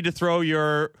you're ready to throw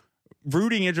your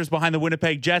rooting interest behind the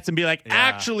Winnipeg Jets and be like,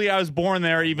 actually, I was born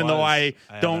there, even though I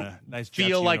don't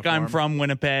feel like I'm from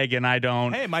Winnipeg, and I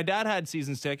don't. Hey, my dad had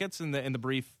seasons tickets in the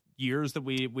brief years that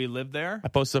we lived there. I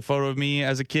posted a photo of me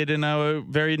as a kid in a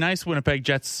very nice Winnipeg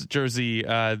Jets jersey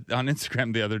on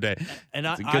Instagram the other day. And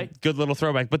it's a good little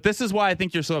throwback. But this is why I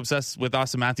think you're so obsessed with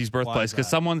Austin Matthews' birthplace,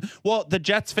 because the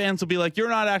Jets fans will be like, you're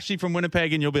not actually from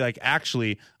Winnipeg, and you'll be like,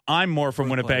 actually, I'm more from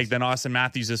Winnipeg than Austin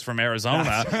Matthews is from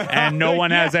Arizona, and no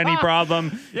one has any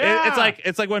problem. Yeah.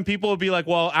 It's like when people would be like,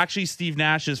 well, actually, Steve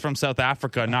Nash is from South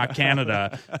Africa, not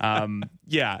Canada.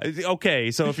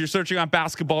 Okay, so if you're searching on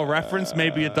Basketball Reference,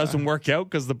 maybe it doesn't work out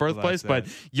because the birthplace, but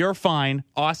you're fine.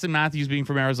 Austin Matthews being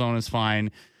from Arizona is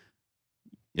fine.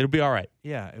 It'll be all right.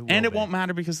 Yeah, it won't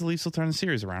matter because the Leafs will turn the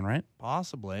series around, right?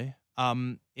 Possibly.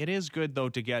 It is good, though,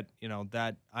 to get,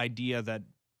 that idea that,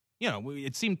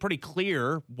 it seemed pretty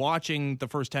clear watching the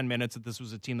first 10 minutes that this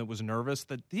was a team that was nervous,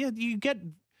 that you get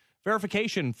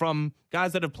verification from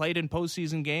guys that have played in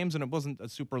postseason games, and it wasn't a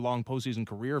super long postseason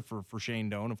career for Shane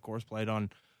Doan, of course, played on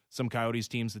some Coyotes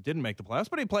teams that didn't make the playoffs,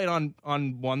 but he played on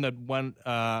one that went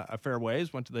a fair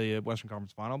ways, went to the Western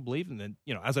Conference Final, I believe, and then,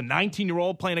 as a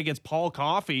 19-year-old playing against Paul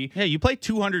Coffey. Yeah, you play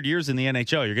 200 years in the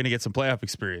NHL, you're going to get some playoff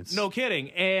experience. No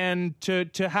kidding. And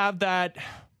to have that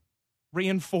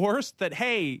reinforced that,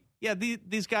 hey, yeah,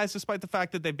 these guys, despite the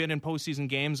fact that they've been in postseason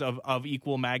games of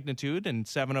equal magnitude, and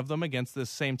 7 of them against this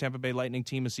same Tampa Bay Lightning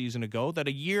team a season ago, that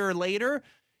a year later,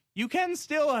 you can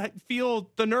still feel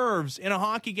the nerves in a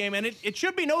hockey game. And it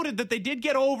should be noted that they did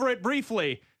get over it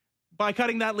briefly by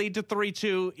cutting that lead to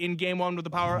 3-2 in game 1 with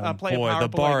the power play. Boy, power the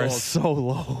play bar goals. is so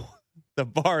low. The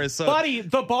bar is so... Buddy,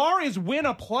 the bar is win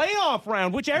a playoff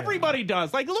round, which everybody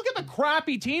does. Like, look at the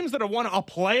crappy teams that have won a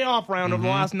playoff round over the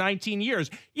last 19 years.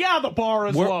 Yeah, the bar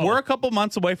is low. We're a couple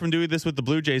months away from doing this with the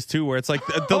Blue Jays, too, where it's like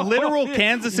the literal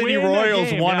Kansas City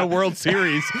Royals won a World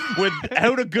Series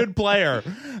without a good player.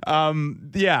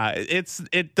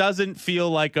 It doesn't feel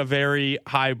like a very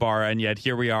high bar, and yet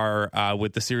here we are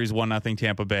with the series 1-0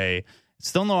 Tampa Bay.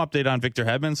 Still no update on Victor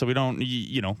Hedman, so we don't,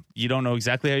 you don't know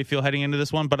exactly how you feel heading into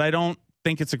this one, but I don't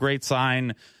think it's a great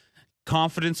sign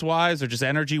confidence-wise or just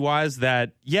energy-wise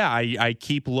that, I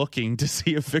keep looking to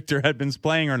see if Victor Hedman's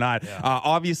playing or not. Yeah.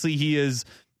 Obviously, he is,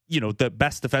 the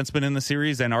best defenseman in the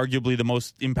series and arguably the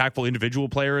most impactful individual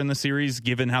player in the series,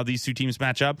 given how these two teams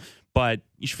match up. But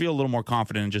you should feel a little more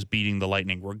confident in just beating the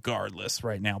Lightning regardless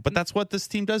right now. But that's what this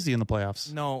team does in the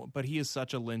playoffs. No, but he is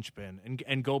such a linchpin.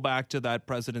 And go back to that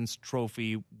President's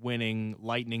Trophy winning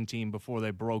Lightning team before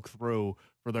they broke through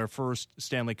for their first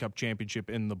Stanley Cup championship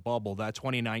in the bubble. That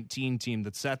 2019 team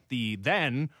that set the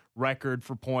then record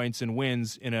for points and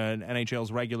wins in an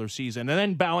NHL's regular season. And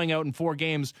then bowing out in 4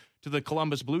 games to the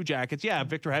Columbus Blue Jackets. Yeah,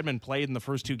 Victor Hedman played in the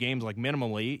first 2 games like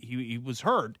minimally. He was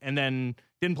hurt and then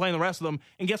didn't play in the rest of them.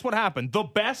 And guess what happened? The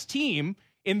best team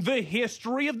in the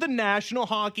history of the National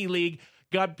Hockey League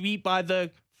got beat by the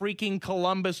freaking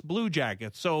Columbus Blue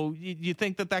Jackets. So you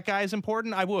think that guy is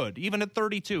important? I would, even at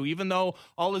 32, even though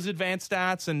all his advanced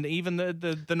stats and even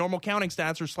the normal counting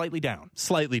stats are slightly down.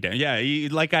 Slightly down, yeah.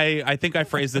 I think I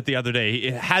phrased it the other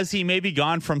day. Has he maybe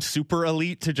gone from super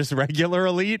elite to just regular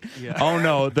elite? Yeah. Oh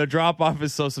no, the drop off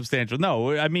is so substantial.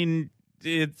 No, I mean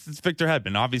it's Victor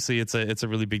Hedman. Obviously, it's a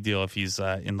really big deal if he's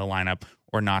in the lineup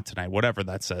or not tonight. Whatever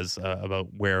that says about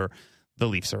where the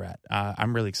Leafs are at.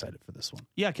 I'm really excited for this one.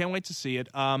 Yeah, can't wait to see it.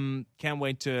 Can't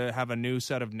wait to have a new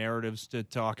set of narratives to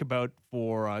talk about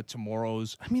for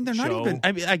tomorrow's I mean, they're show. not even...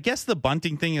 I mean, I guess the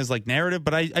bunting thing is like narrative,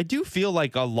 but I do feel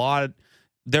like a lot...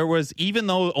 There was, even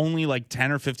though only like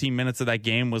 10 or 15 minutes of that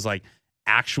game was like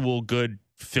actual good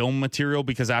film material,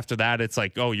 because after that it's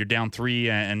like, oh, you're down 3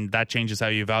 and that changes how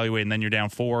you evaluate, and then you're down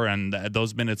 4 and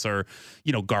those minutes are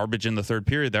garbage in the third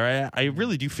period there. I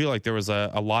really do feel like there was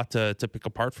a lot to pick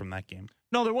apart from that game.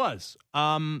 No, there was.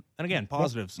 And again,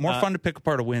 positives. More fun to pick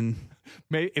apart a win.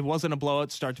 It wasn't a blowout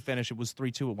start to finish. It was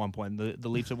 3-2 at one point. The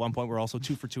Leafs at one point were also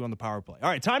 2 for 2 on the power play. All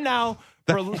right, time now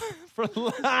for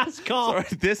last call. Sorry,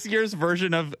 this year's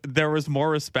version of there was more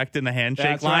respect in the handshake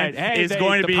That's line right. Hey, is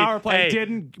going to be the power play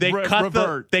didn't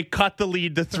revert. They cut the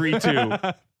lead to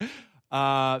 3-2.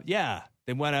 Yeah.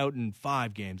 They went out in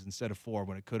 5 games instead of 4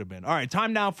 when it could have been. All right,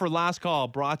 time now for last call,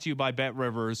 brought to you by Bet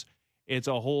Rivers. It's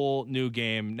a whole new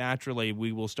game. Naturally,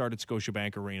 we will start at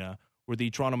Scotiabank Arena, where the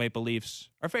Toronto Maple Leafs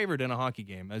are favored in a hockey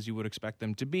game, as you would expect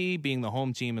them to be, being the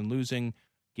home team and losing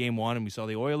game 1. And we saw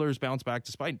the Oilers bounce back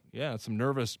despite, some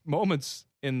nervous moments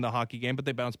in the hockey game, but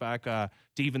they bounced back to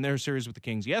even their series with the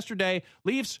Kings yesterday.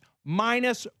 Leafs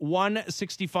minus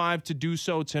 165 to do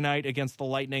so tonight against the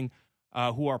Lightning,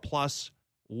 who are plus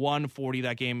 140.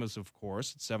 That game is, of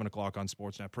course, at 7 o'clock on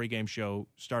Sportsnet. Pre-game show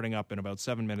starting up in about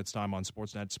 7 minutes' time on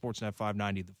Sportsnet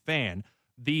 590 The Fan.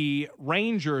 The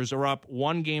Rangers are up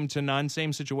 1-0.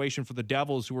 Same situation for the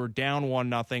Devils, who are down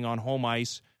 1-0 on home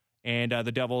ice. And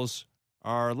the Devils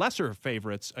are lesser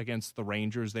favorites against the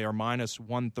Rangers. They are minus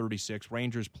 136.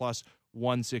 Rangers plus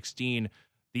 116.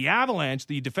 The Avalanche,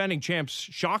 the defending champs,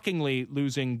 shockingly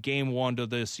losing Game 1 to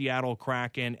the Seattle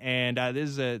Kraken, and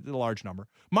this is a large number.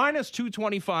 Minus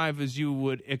 225, as you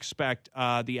would expect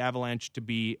the Avalanche to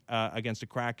be against a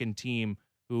Kraken team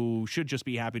who should just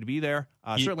be happy to be there.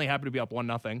 Certainly happy to be up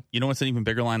 1-0. You know what's an even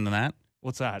bigger line than that?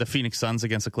 What's that? The Phoenix Suns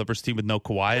against the Clippers team with no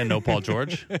Kawhi and no Paul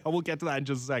George. We'll get to that in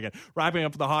just a second. Wrapping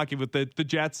up the hockey with the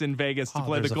Jets in Vegas to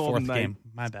play the Golden Knights. Game.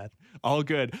 My bad. All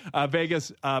good.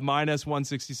 Vegas minus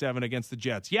 167 against the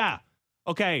Jets. Yeah.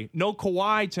 Okay. No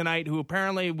Kawhi tonight, who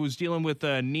apparently was dealing with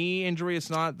a knee injury.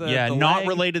 It's not the not leg.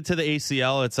 related to the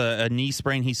ACL. It's a knee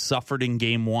sprain he suffered in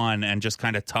Game 1 and just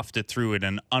kind of toughed it through it.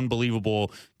 An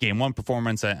unbelievable Game 1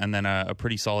 performance and then a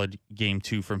pretty solid Game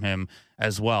 2 from him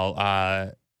as well.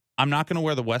 I'm not going to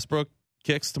wear the Westbrook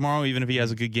kicks tomorrow, even if he has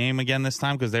a good game again this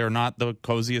time, because they are not the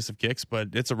coziest of kicks, but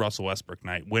it's a Russell Westbrook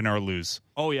night, win or lose.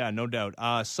 Oh, yeah, no doubt.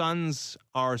 Suns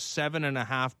are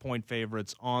 7.5-point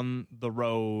favorites on the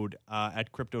road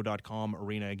at Crypto.com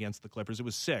Arena against the Clippers. It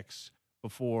was 6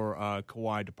 before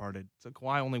Kawhi departed. So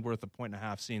Kawhi only worth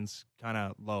 1.5 seems kind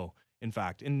of low, in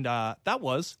fact. And that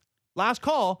was Last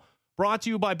Call, brought to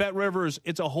you by Bet Rivers.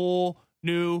 It's a whole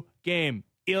new game.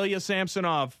 Ilya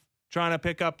Samsonov trying to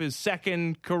pick up his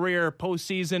second career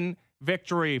postseason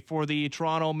victory for the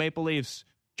Toronto Maple Leafs.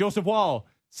 Joseph Wall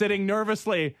sitting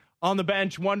nervously on the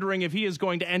bench, wondering if he is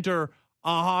going to enter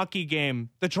a hockey game.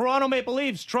 The Toronto Maple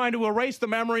Leafs trying to erase the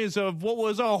memories of what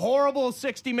was a horrible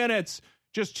 60 minutes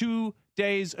just 2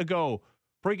 days ago.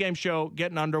 Pre-game show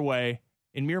getting underway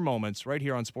in mere moments right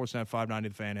here on Sportsnet 590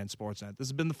 The Fan and Sportsnet. This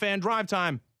has been The Fan Drive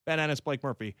Time. Ben Ennis, Blake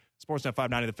Murphy, Sportsnet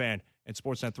 590 The Fan and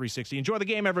Sportsnet 360. Enjoy the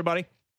game, everybody.